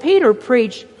 Well, when Peter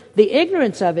preached the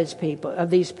ignorance of these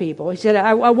people, he said,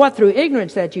 I went through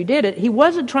ignorance that you did it. He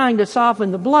wasn't trying to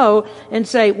soften the blow and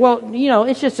say, well, you know,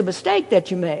 it's just a mistake that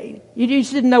you made. You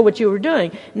just didn't know what you were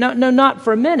doing. No, not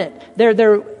for a minute.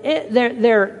 Their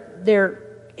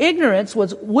ignorance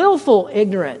was willful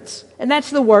ignorance, and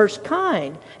that's the worst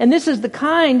kind. And this is the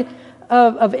kind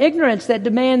of ignorance that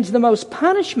demands the most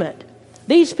punishment.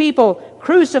 These people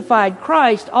crucified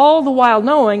Christ all the while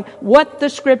knowing what the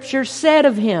Scripture said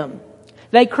of him.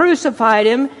 They crucified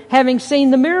him having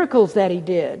seen the miracles that he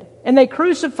did. And they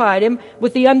crucified him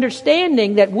with the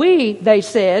understanding that we, they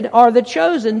said, are the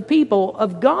chosen people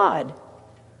of God.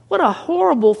 What a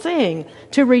horrible thing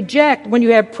to reject when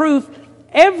you have proof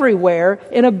everywhere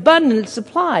in abundant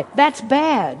supply. That's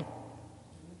bad.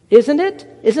 Isn't it?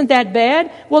 Isn't that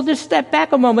bad? Well, just step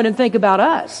back a moment and think about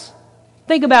us.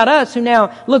 Think about us who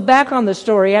now look back on the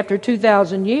story after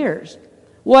 2,000 years.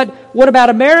 What about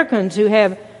Americans who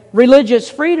have religious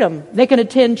freedom? They can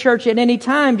attend church at any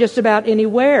time, just about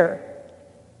anywhere.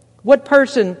 What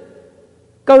person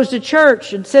goes to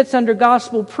church and sits under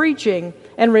gospel preaching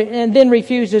and then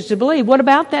refuses to believe? What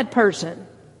about that person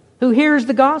who hears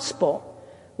the gospel?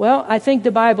 Well, I think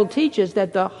the Bible teaches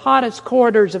that the hottest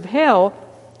corridors of hell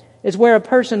is where a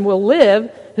person will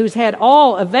live who's had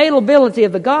all availability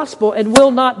of the gospel and will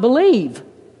not believe.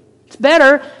 It's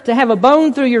better to have a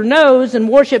bone through your nose and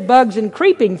worship bugs and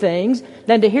creeping things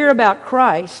than to hear about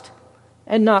Christ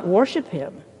and not worship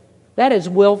him. That is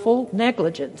willful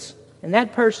negligence. And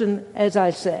that person, as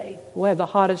I say, will have the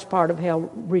hottest part of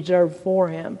hell reserved for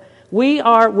him. We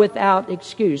are without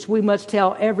excuse. We must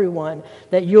tell everyone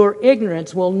that your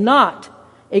ignorance will not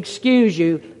excuse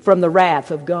you from the wrath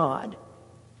of God.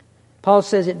 Paul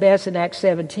says it best in Acts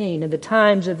 17, in the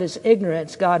times of this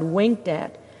ignorance God winked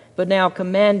at, but now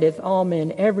commandeth all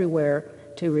men everywhere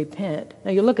to repent.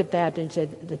 Now you look at that and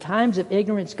said, the times of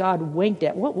ignorance God winked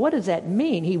at. What does that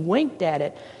mean? He winked at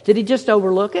it. Did he just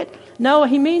overlook it? No,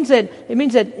 it means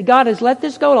that God has let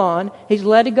this go on. He's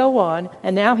let it go on,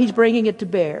 and now he's bringing it to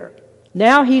bear.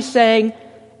 Now he's saying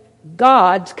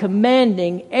God's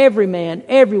commanding every man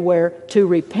everywhere to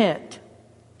repent.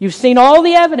 You've seen all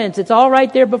the evidence. It's all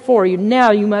right there before you.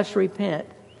 Now you must repent.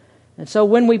 And so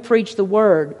when we preach the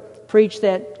word, preach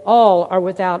that all are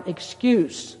without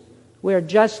excuse. We are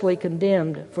justly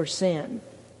condemned for sin.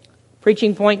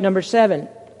 Preaching point number 7.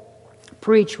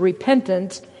 Preach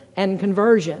repentance and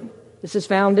conversion. This is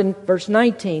found in verse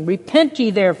 19. Repent ye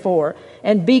therefore,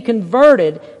 and be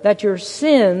converted, that your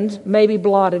sins may be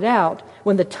blotted out,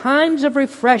 when the times of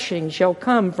refreshing shall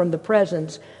come from the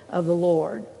presence of the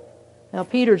Lord. Now,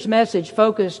 Peter's message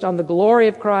focused on the glory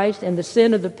of Christ and the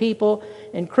sin of the people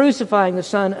in crucifying the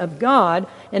Son of God,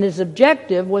 and his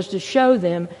objective was to show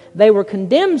them they were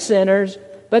condemned sinners,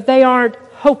 but they aren't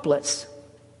hopeless.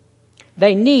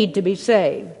 They need to be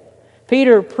saved.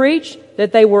 Peter preached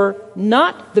that they were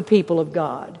not the people of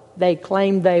God. They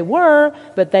claimed they were,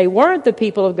 but they weren't the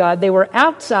people of God. They were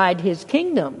outside his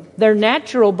kingdom. Their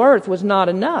natural birth was not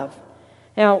enough.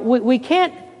 Now, we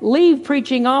can't leave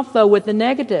preaching off, though, with the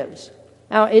negatives.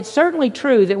 Now, it's certainly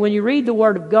true that when you read the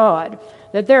Word of God,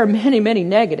 that there are many, many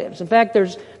negatives. In fact,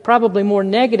 there's probably more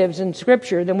negatives in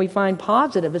Scripture than we find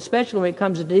positive, especially when it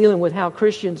comes to dealing with how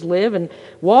Christians live and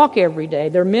walk every day.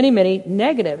 There are many, many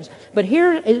negatives. But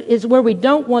here is where we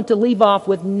don't want to leave off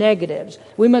with negatives.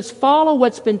 We must follow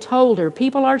what's been told here.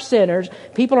 People are sinners.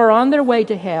 People are on their way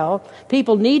to hell.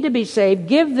 People need to be saved.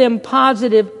 Give them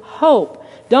positive hope.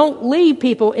 Don't leave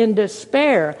people in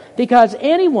despair, because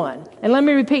anyone, and let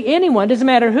me repeat, anyone, doesn't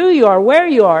matter who you are, where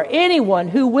you are, anyone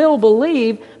who will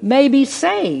believe may be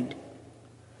saved.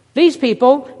 These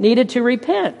people needed to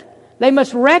repent. They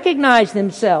must recognize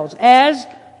themselves as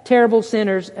terrible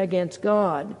sinners against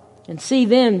God and see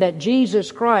then that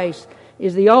Jesus Christ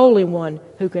is the only one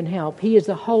who can help. He is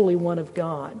the Holy One of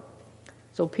God.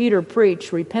 So Peter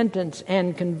preached repentance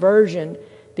and conversion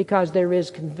because there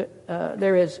is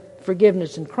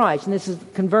forgiveness in Christ. And this is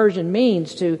conversion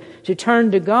means to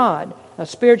turn to God.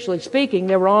 Spiritually speaking,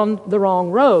 they were on the wrong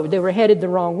road. They were headed the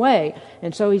wrong way.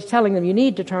 And so he's telling them, you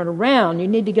need to turn around. You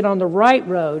need to get on the right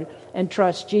road and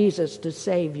trust Jesus to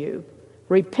save you.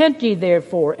 Repent ye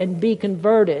therefore and be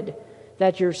converted,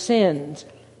 that your sins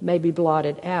may be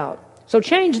blotted out. So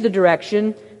change the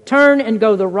direction, turn and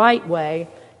go the right way.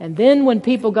 And then when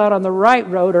people got on the right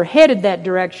road or headed that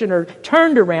direction or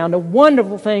turned around, a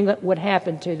wonderful thing that would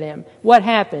happen to them. What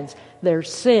happens? Their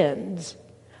sins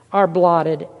are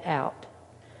blotted out.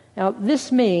 Now,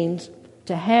 this means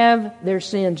to have their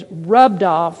sins rubbed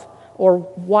off or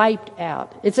wiped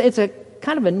out. It's a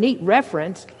kind of a neat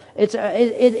reference. It's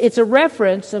a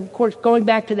reference, of course, going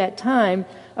back to that time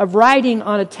of writing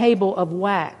on a table of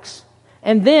wax.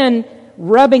 And then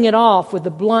rubbing it off with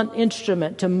a blunt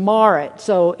instrument to mar it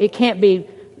so it can't be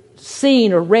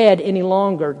seen or read any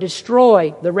longer,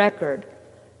 destroy the record.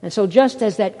 And so just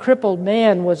as that crippled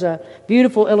man was a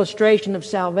beautiful illustration of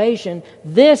salvation,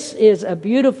 this is a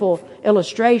beautiful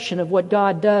illustration of what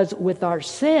God does with our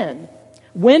sin.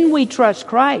 When we trust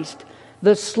Christ,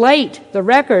 the slate, the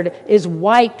record, is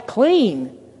wiped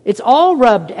clean. It's all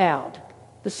rubbed out.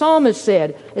 The psalmist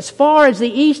said, as far as the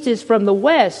east is from the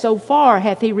west, so far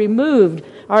hath he removed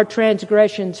our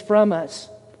transgressions from us.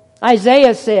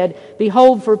 Isaiah said,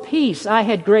 behold, for peace I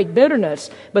had great bitterness,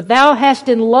 but thou hast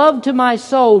in love to my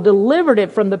soul delivered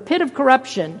it from the pit of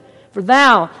corruption, for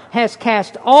thou hast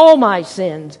cast all my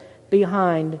sins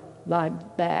behind thy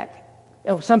back.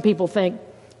 Some people think,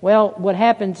 well, what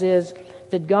happens is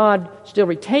that God still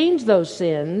retains those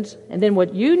sins, and then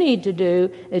what you need to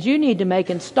do is you need to make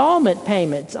installment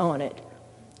payments on it.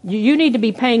 You need to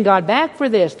be paying God back for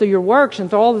this through your works and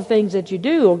through all the things that you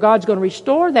do, or God's going to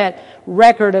restore that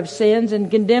record of sins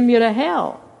and condemn you to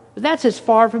hell. But that's as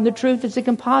far from the truth as it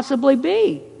can possibly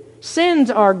be. Sins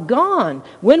are gone.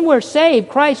 When we're saved,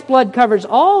 Christ's blood covers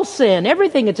all sin,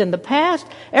 everything that's in the past,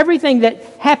 everything that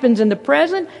happens in the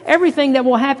present, everything that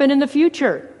will happen in the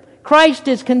future. Christ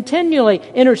is continually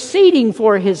interceding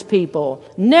for His people,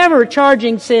 never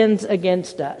charging sins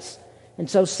against us. And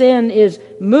so sin is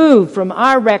moved from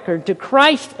our record to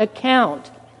Christ's account.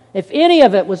 If any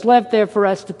of it was left there for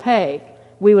us to pay,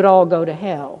 we would all go to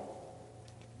hell.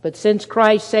 But since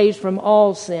Christ saves from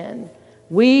all sin,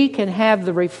 we can have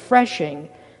the refreshing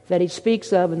that He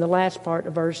speaks of in the last part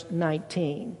of verse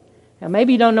 19. Now,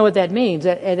 maybe you don't know what that means.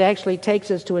 It actually takes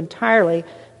us to an entirely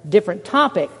different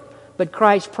topic. But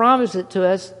Christ promised it to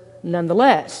us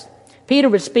nonetheless. Peter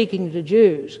was speaking to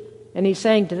Jews, and he's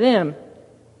saying to them,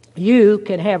 you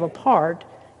can have a part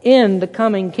in the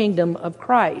coming kingdom of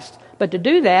Christ. But to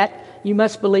do that, you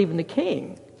must believe in the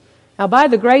King. Now, by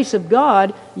the grace of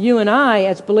God, you and I,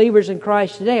 as believers in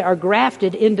Christ today, are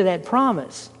grafted into that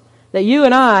promise. That you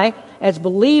and I, as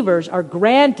believers, are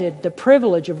granted the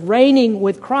privilege of reigning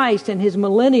with Christ in His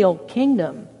millennial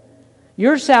kingdom.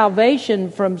 Your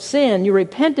salvation from sin, your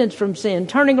repentance from sin,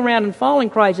 turning around and following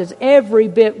Christ is every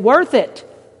bit worth it.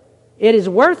 It is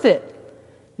worth it.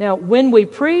 Now, when we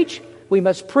preach, we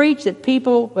must preach that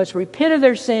people must repent of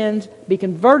their sins, be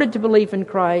converted to belief in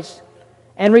Christ,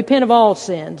 and repent of all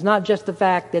sins, not just the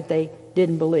fact that they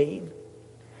didn't believe.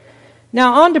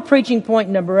 Now, on to preaching point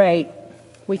number 8.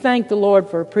 We thank the Lord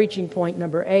for preaching point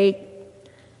number 8.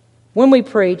 When we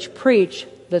preach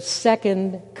the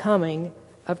second coming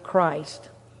of Christ.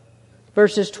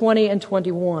 Verses 20 and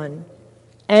 21.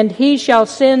 And He shall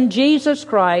send Jesus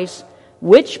Christ,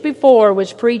 which before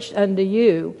was preached unto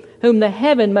you, whom the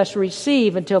heaven must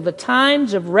receive until the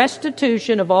times of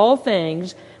restitution of all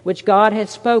things, which God hath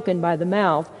spoken by the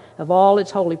mouth of all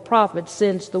its holy prophets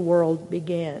since the world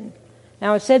began.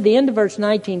 Now, I said the end of verse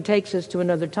 19 takes us to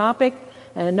another topic,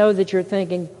 and I know that you're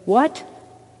thinking, what?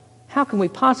 How can we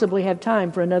possibly have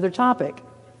time for another topic?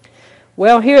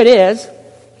 Well, here it is.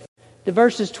 Do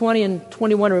verses 20 and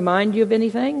 21 remind you of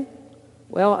anything?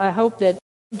 Well, I hope that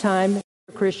sometime in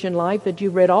your Christian life that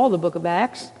you've read all the book of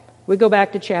Acts. We go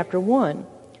back to chapter 1.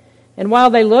 And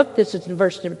while they looked, this is in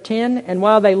verse number 10, and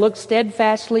while they looked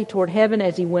steadfastly toward heaven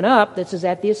as he went up, this is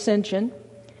at the ascension,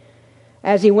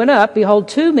 as he went up, behold,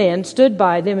 2 men stood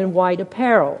by them in white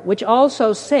apparel, which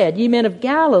also said, Ye men of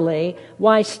Galilee,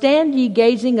 why stand ye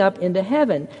gazing up into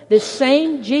heaven? This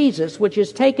same Jesus, which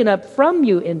is taken up from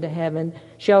you into heaven,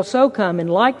 shall so come in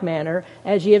like manner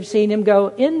as ye have seen him go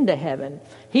into heaven.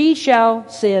 He shall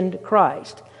send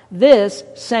Christ, this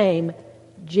same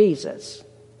Jesus.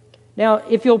 Now,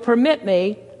 if you'll permit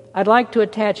me, I'd like to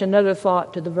attach another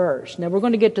thought to the verse. Now, we're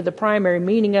going to get to the primary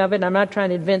meaning of it, and I'm not trying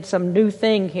to invent some new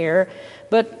thing here,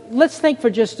 but let's think for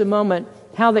just a moment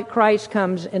how that Christ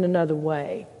comes in another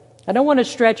way. I don't want to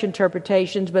stretch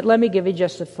interpretations, but let me give you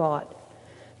just a thought.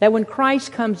 That when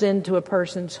Christ comes into a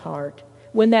person's heart,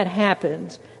 when that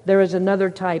happens, there is another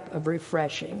type of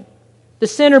refreshing. The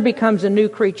sinner becomes a new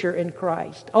creature in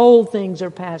Christ. Old things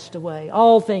are passed away.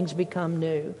 All things become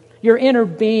new. Your inner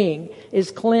being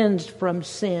is cleansed from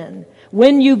sin.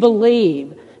 When you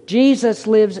believe, Jesus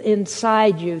lives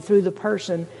inside you through the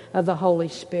person of the Holy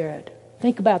Spirit.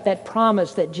 Think about that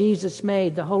promise that Jesus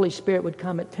made, the Holy Spirit would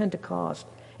come at Pentecost.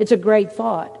 It's a great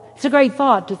thought. It's a great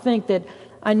thought to think that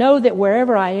I know that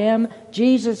wherever I am,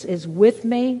 Jesus is with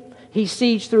me. He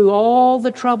sees through all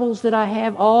the troubles that I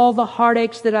have, all the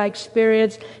heartaches that I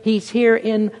experience. He's here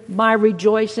in my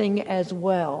rejoicing as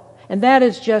well. And that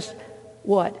is just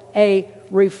what? A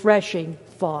refreshing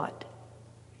thought.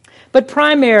 But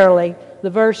primarily,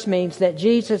 the verse means that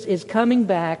Jesus is coming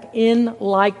back in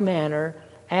like manner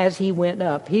as he went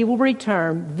up. He will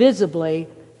return visibly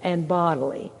and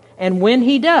bodily. And when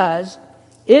he does,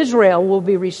 Israel will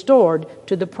be restored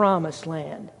to the promised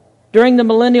land. During the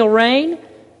millennial reign,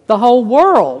 the whole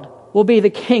world will be the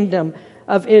kingdom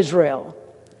of Israel.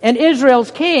 And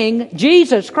Israel's king,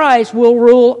 Jesus Christ, will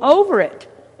rule over it.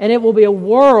 And it will be a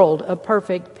world of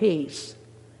perfect peace.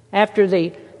 After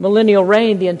the millennial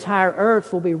reign, the entire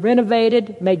earth will be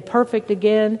renovated, made perfect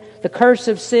again. The curse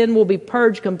of sin will be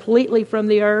purged completely from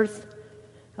the earth.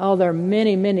 Oh, there are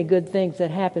many, many good things that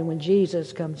happen when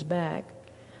Jesus comes back.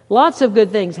 Lots of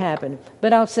good things happen.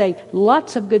 But I'll say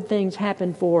lots of good things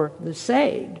happen for the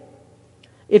saved.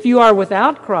 If you are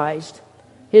without Christ,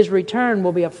 his return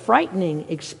will be a frightening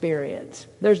experience.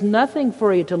 There's nothing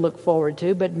for you to look forward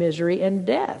to but misery and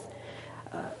death.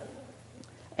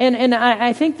 And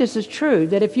I think this is true,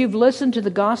 that if you've listened to the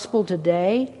gospel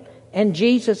today and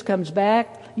Jesus comes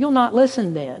back, you'll not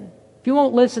listen then. If you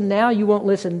won't listen now, you won't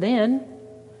listen then.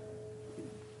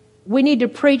 We need to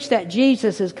preach that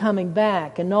Jesus is coming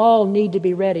back, and all need to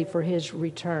be ready for his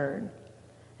return.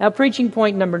 Now, preaching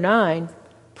point number 9,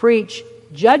 preach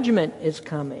judgment is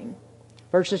coming.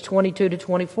 Verses 22 to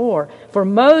 24. For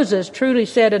Moses truly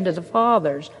said unto the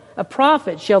fathers, A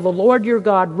prophet shall the Lord your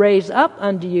God raise up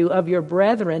unto you of your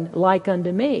brethren like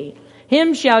unto me.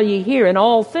 Him shall ye hear in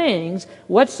all things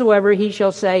whatsoever he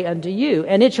shall say unto you.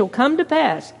 And it shall come to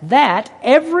pass that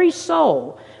every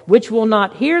soul which will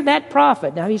not hear that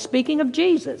prophet, now he's speaking of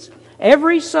Jesus,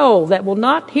 every soul that will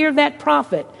not hear that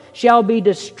prophet shall be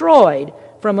destroyed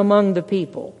from among the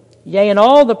people. Yea, and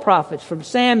all the prophets from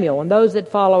Samuel and those that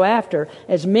follow after,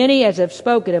 as many as have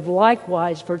spoken, have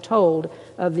likewise foretold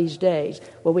of these days.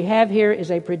 What we have here is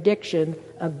a prediction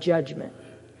of judgment.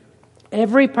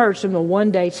 Every person will one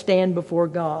day stand before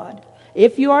God.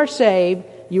 If you are saved,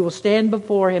 you will stand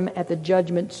before him at the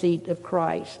judgment seat of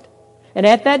Christ. And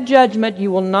at that judgment,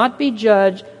 you will not be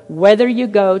judged whether you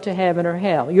go to heaven or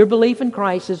hell. Your belief in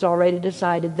Christ has already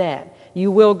decided that. You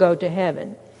will go to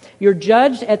heaven. You're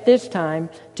judged at this time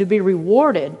to be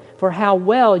rewarded for how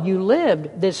well you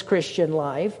lived this Christian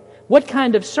life. What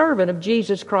kind of servant of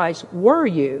Jesus Christ were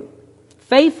you?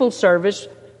 Faithful service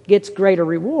gets greater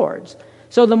rewards.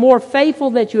 So the more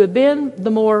faithful that you have been, the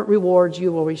more rewards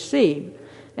you will receive.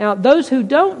 Now, those who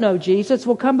don't know Jesus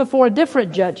will come before a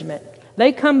different judgment.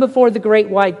 They come before the great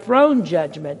white throne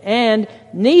judgment, and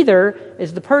neither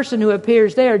is the person who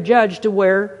appears there judged to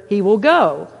where he will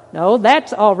go. No,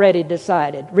 that's already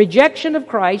decided. Rejection of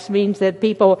Christ means that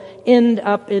people end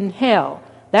up in hell.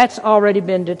 That's already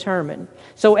been determined.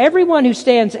 So everyone who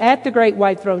stands at the great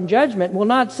white throne judgment will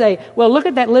not say, well, look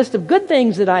at that list of good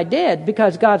things that I did,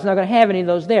 because God's not going to have any of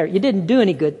those there. You didn't do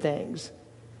any good things.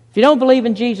 If you don't believe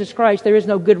in Jesus Christ, there is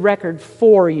no good record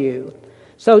for you.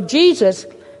 So Jesus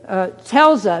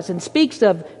tells us and speaks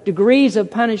of degrees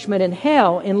of punishment in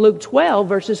hell in Luke 12,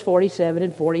 verses 47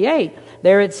 and 48.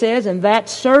 There it says, "And that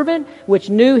servant which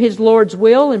knew his Lord's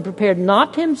will and prepared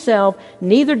not himself,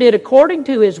 neither did according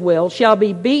to his will, shall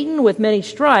be beaten with many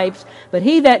stripes. But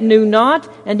he that knew not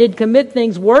and did commit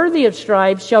things worthy of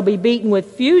stripes shall be beaten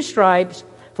with few stripes.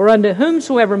 For unto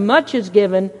whomsoever much is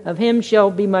given, of him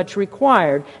shall be much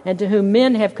required. And to whom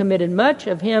men have committed much,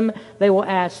 of him they will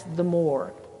ask the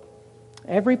more."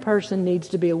 Every person needs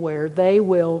to be aware they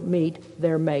will meet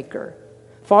their Maker.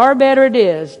 Far better it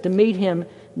is to meet Him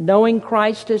knowing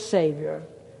Christ as Savior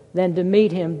than to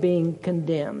meet Him being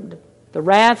condemned. The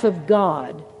wrath of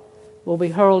God will be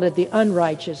hurled at the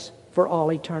unrighteous for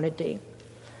all eternity.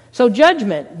 So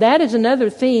judgment, that is another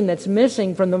theme that's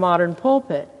missing from the modern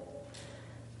pulpit.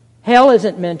 Hell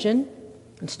isn't mentioned.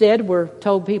 Instead, we're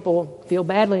told people feel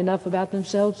badly enough about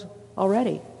themselves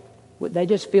already. They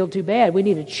just feel too bad. We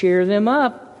need to cheer them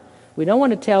up. We don't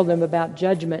want to tell them about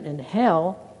judgment and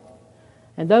hell.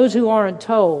 And those who aren't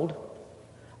told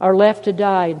are left to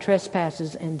die in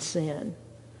trespasses and sin.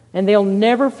 And they'll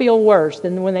never feel worse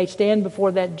than when they stand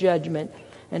before that judgment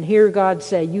and hear God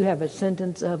say, "You have a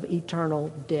sentence of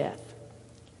eternal death."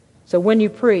 So when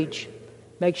you preach,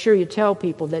 make sure you tell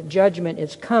people that judgment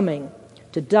is coming.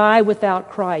 To die without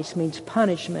Christ means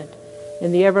punishment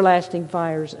in the everlasting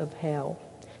fires of hell.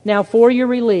 Now, for your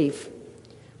relief,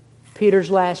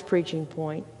 Peter's last preaching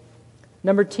point,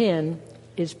 number 10,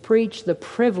 is preach the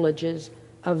privileges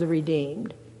of the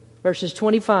redeemed. Verses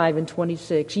 25 and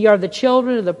 26. "Ye are the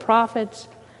children of the prophets,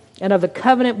 and of the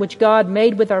covenant which God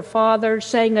made with our fathers,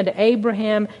 saying unto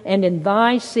Abraham, And in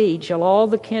thy seed shall all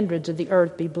the kindreds of the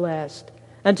earth be blessed.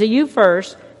 Unto you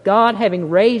first, God,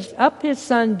 having raised up His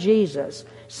Son Jesus,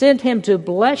 sent Him to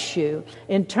bless you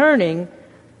in turning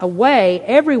away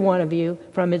every one of you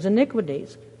from his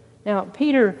iniquities." Now,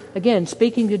 Peter, again,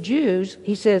 speaking to Jews,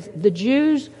 he says the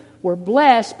Jews were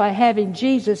blessed by having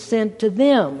Jesus sent to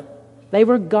them. They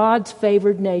were God's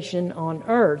favored nation on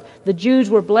earth. The Jews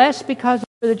were blessed because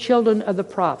they were the children of the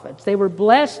prophets. They were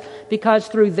blessed because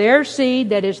through their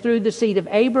seed, that is through the seed of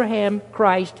Abraham,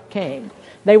 Christ came.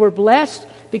 They were blessed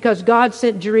because God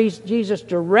sent Jesus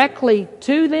directly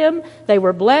to them. They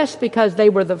were blessed because they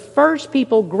were the first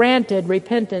people granted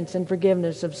repentance and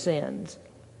forgiveness of sins.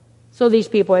 So these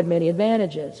people had many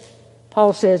advantages.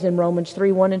 Paul says in Romans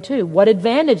 3, 1 and 2, "What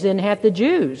advantage then hath the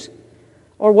Jews?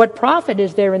 Or what profit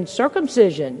is there in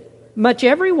circumcision? Much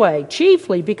every way,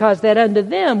 chiefly because that unto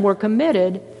them were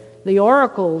committed the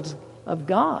oracles of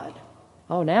God."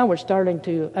 Oh, now we're starting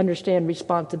to understand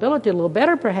responsibility a little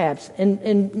better, perhaps.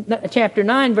 In chapter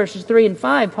 9, verses 3 and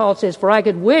 5, Paul says, "For I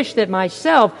could wish that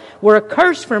myself were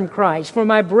accursed from Christ, for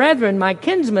my brethren, my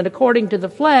kinsmen, according to the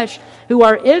flesh, who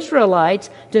are Israelites,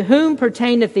 to whom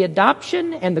pertaineth the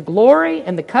adoption, and the glory,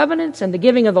 and the covenants, and the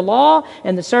giving of the law,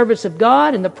 and the service of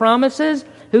God, and the promises,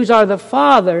 whose are the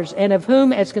fathers, and of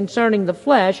whom, as concerning the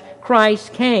flesh,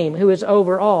 Christ came, who is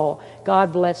over all.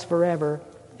 God bless forever.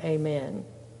 Amen."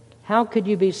 How could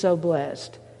you be so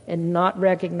blessed and not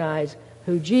recognize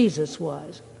who Jesus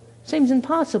was? Seems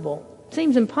impossible.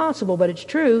 Seems impossible, but it's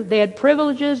true. They had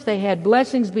privileges, they had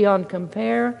blessings beyond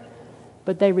compare,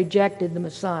 but they rejected the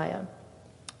Messiah.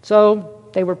 So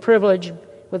they were privileged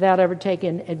without ever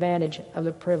taking advantage of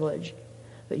the privilege.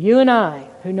 But you and I,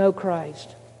 who know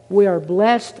Christ, we are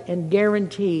blessed and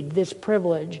guaranteed this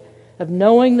privilege of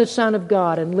knowing the Son of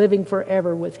God and living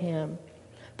forever with Him.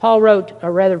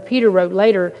 Peter wrote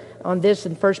later on this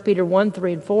in 1 Peter 1,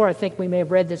 3 and 4. I think we may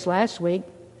have read this last week.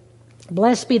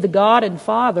 "Blessed be the God and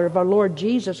Father of our Lord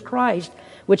Jesus Christ,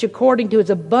 which according to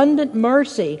His abundant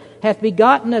mercy hath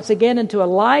begotten us again into a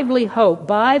lively hope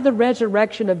by the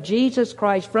resurrection of Jesus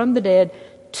Christ from the dead,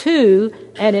 to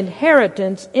an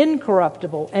inheritance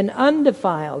incorruptible and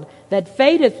undefiled, that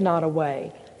fadeth not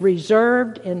away,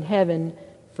 reserved in heaven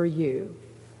for you."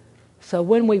 So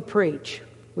when we preach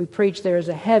there is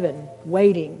a heaven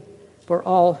waiting for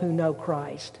all who know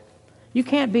Christ. You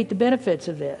can't beat the benefits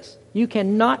of this. You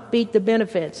cannot beat the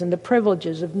benefits and the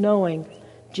privileges of knowing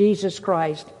Jesus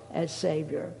Christ as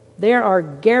Savior. There are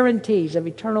guarantees of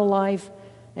eternal life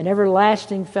and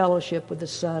everlasting fellowship with the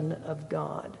Son of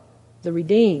God. The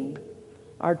redeemed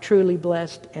are truly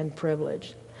blessed and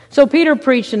privileged. So Peter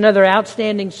preached another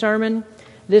outstanding sermon.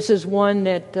 This is one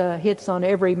that hits on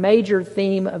every major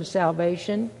theme of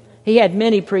salvation. He had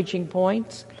many preaching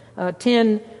points.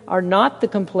 10 are not the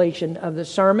completion of the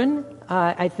sermon.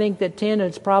 I think that 10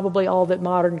 is probably all that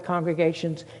modern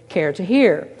congregations care to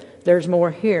hear. There's more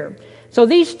here. So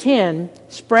these 10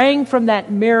 sprang from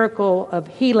that miracle of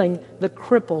healing the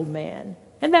crippled man.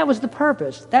 And that was the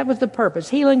purpose. That was the purpose.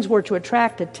 Healings were to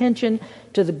attract attention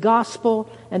to the gospel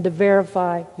and to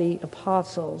verify the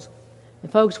apostles.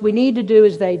 And folks, we need to do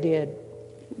as they did.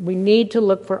 We need to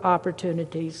look for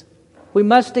opportunities. We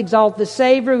must exalt the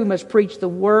Savior. We must preach the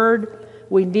Word.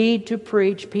 We need to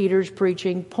preach Peter's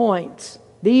preaching points.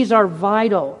 These are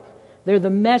vital. They're the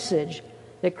message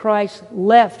that Christ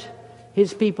left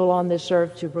His people on this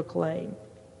earth to proclaim.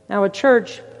 Now, a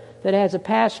church that has a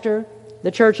pastor,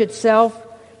 the church itself,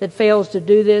 that fails to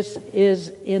do this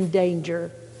is in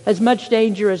danger. As much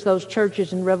danger as those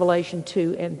churches in Revelation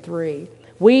 2 and 3.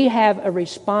 We have a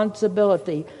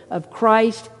responsibility of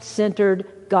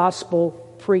Christ-centered gospel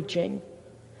preaching.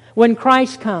 When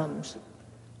Christ comes,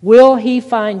 will He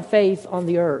find faith on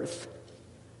the earth?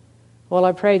 Well,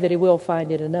 I pray that He will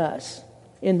find it in us,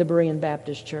 in the Berean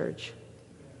Baptist Church.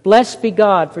 Blessed be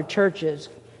God for churches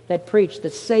that preach the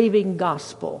saving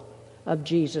gospel of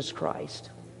Jesus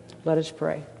Christ. Let us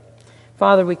pray.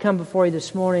 Father, we come before You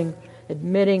this morning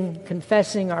admitting,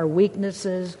 confessing our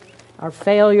weaknesses, our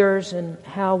failures, and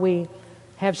how we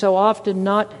have so often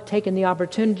not taken the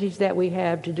opportunities that we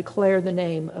have to declare the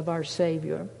name of our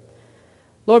Savior.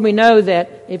 Lord, we know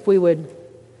that if we would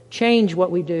change what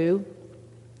we do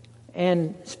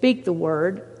and speak the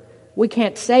Word, we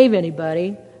can't save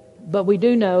anybody, but we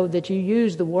do know that You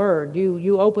use the Word.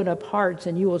 You open up hearts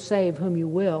and You will save whom You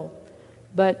will.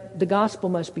 But the gospel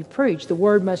must be preached. The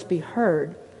Word must be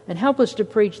heard. And help us to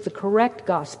preach the correct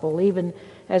gospel, even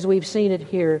as we've seen it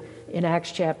here in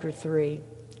Acts chapter 3.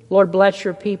 Lord, bless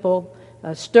Your people.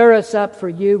 Stir us up for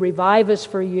You. Revive us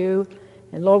for You.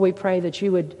 And Lord, we pray that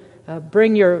You would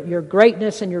bring your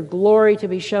greatness and Your glory to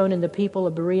be shown in the people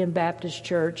of Berean Baptist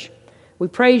Church. We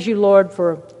praise You, Lord,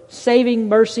 for saving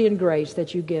mercy and grace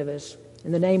that You give us.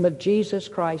 In the name of Jesus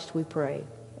Christ we pray.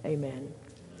 Amen.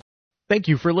 Thank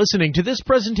you for listening to this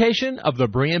presentation of the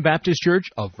Berean Baptist Church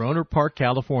of Rohnert Park,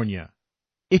 California.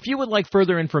 If you would like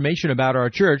further information about our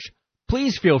church,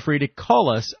 please feel free to call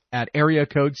us at area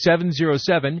code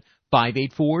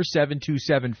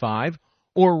 707-584-7275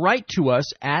 or write to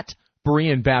us at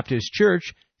Berean Baptist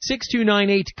Church,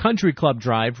 6298 Country Club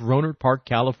Drive, Rohnert Park,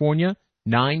 California,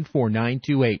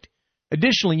 94928.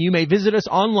 Additionally, you may visit us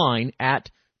online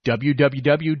at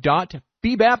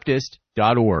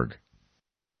www.bbaptist.org.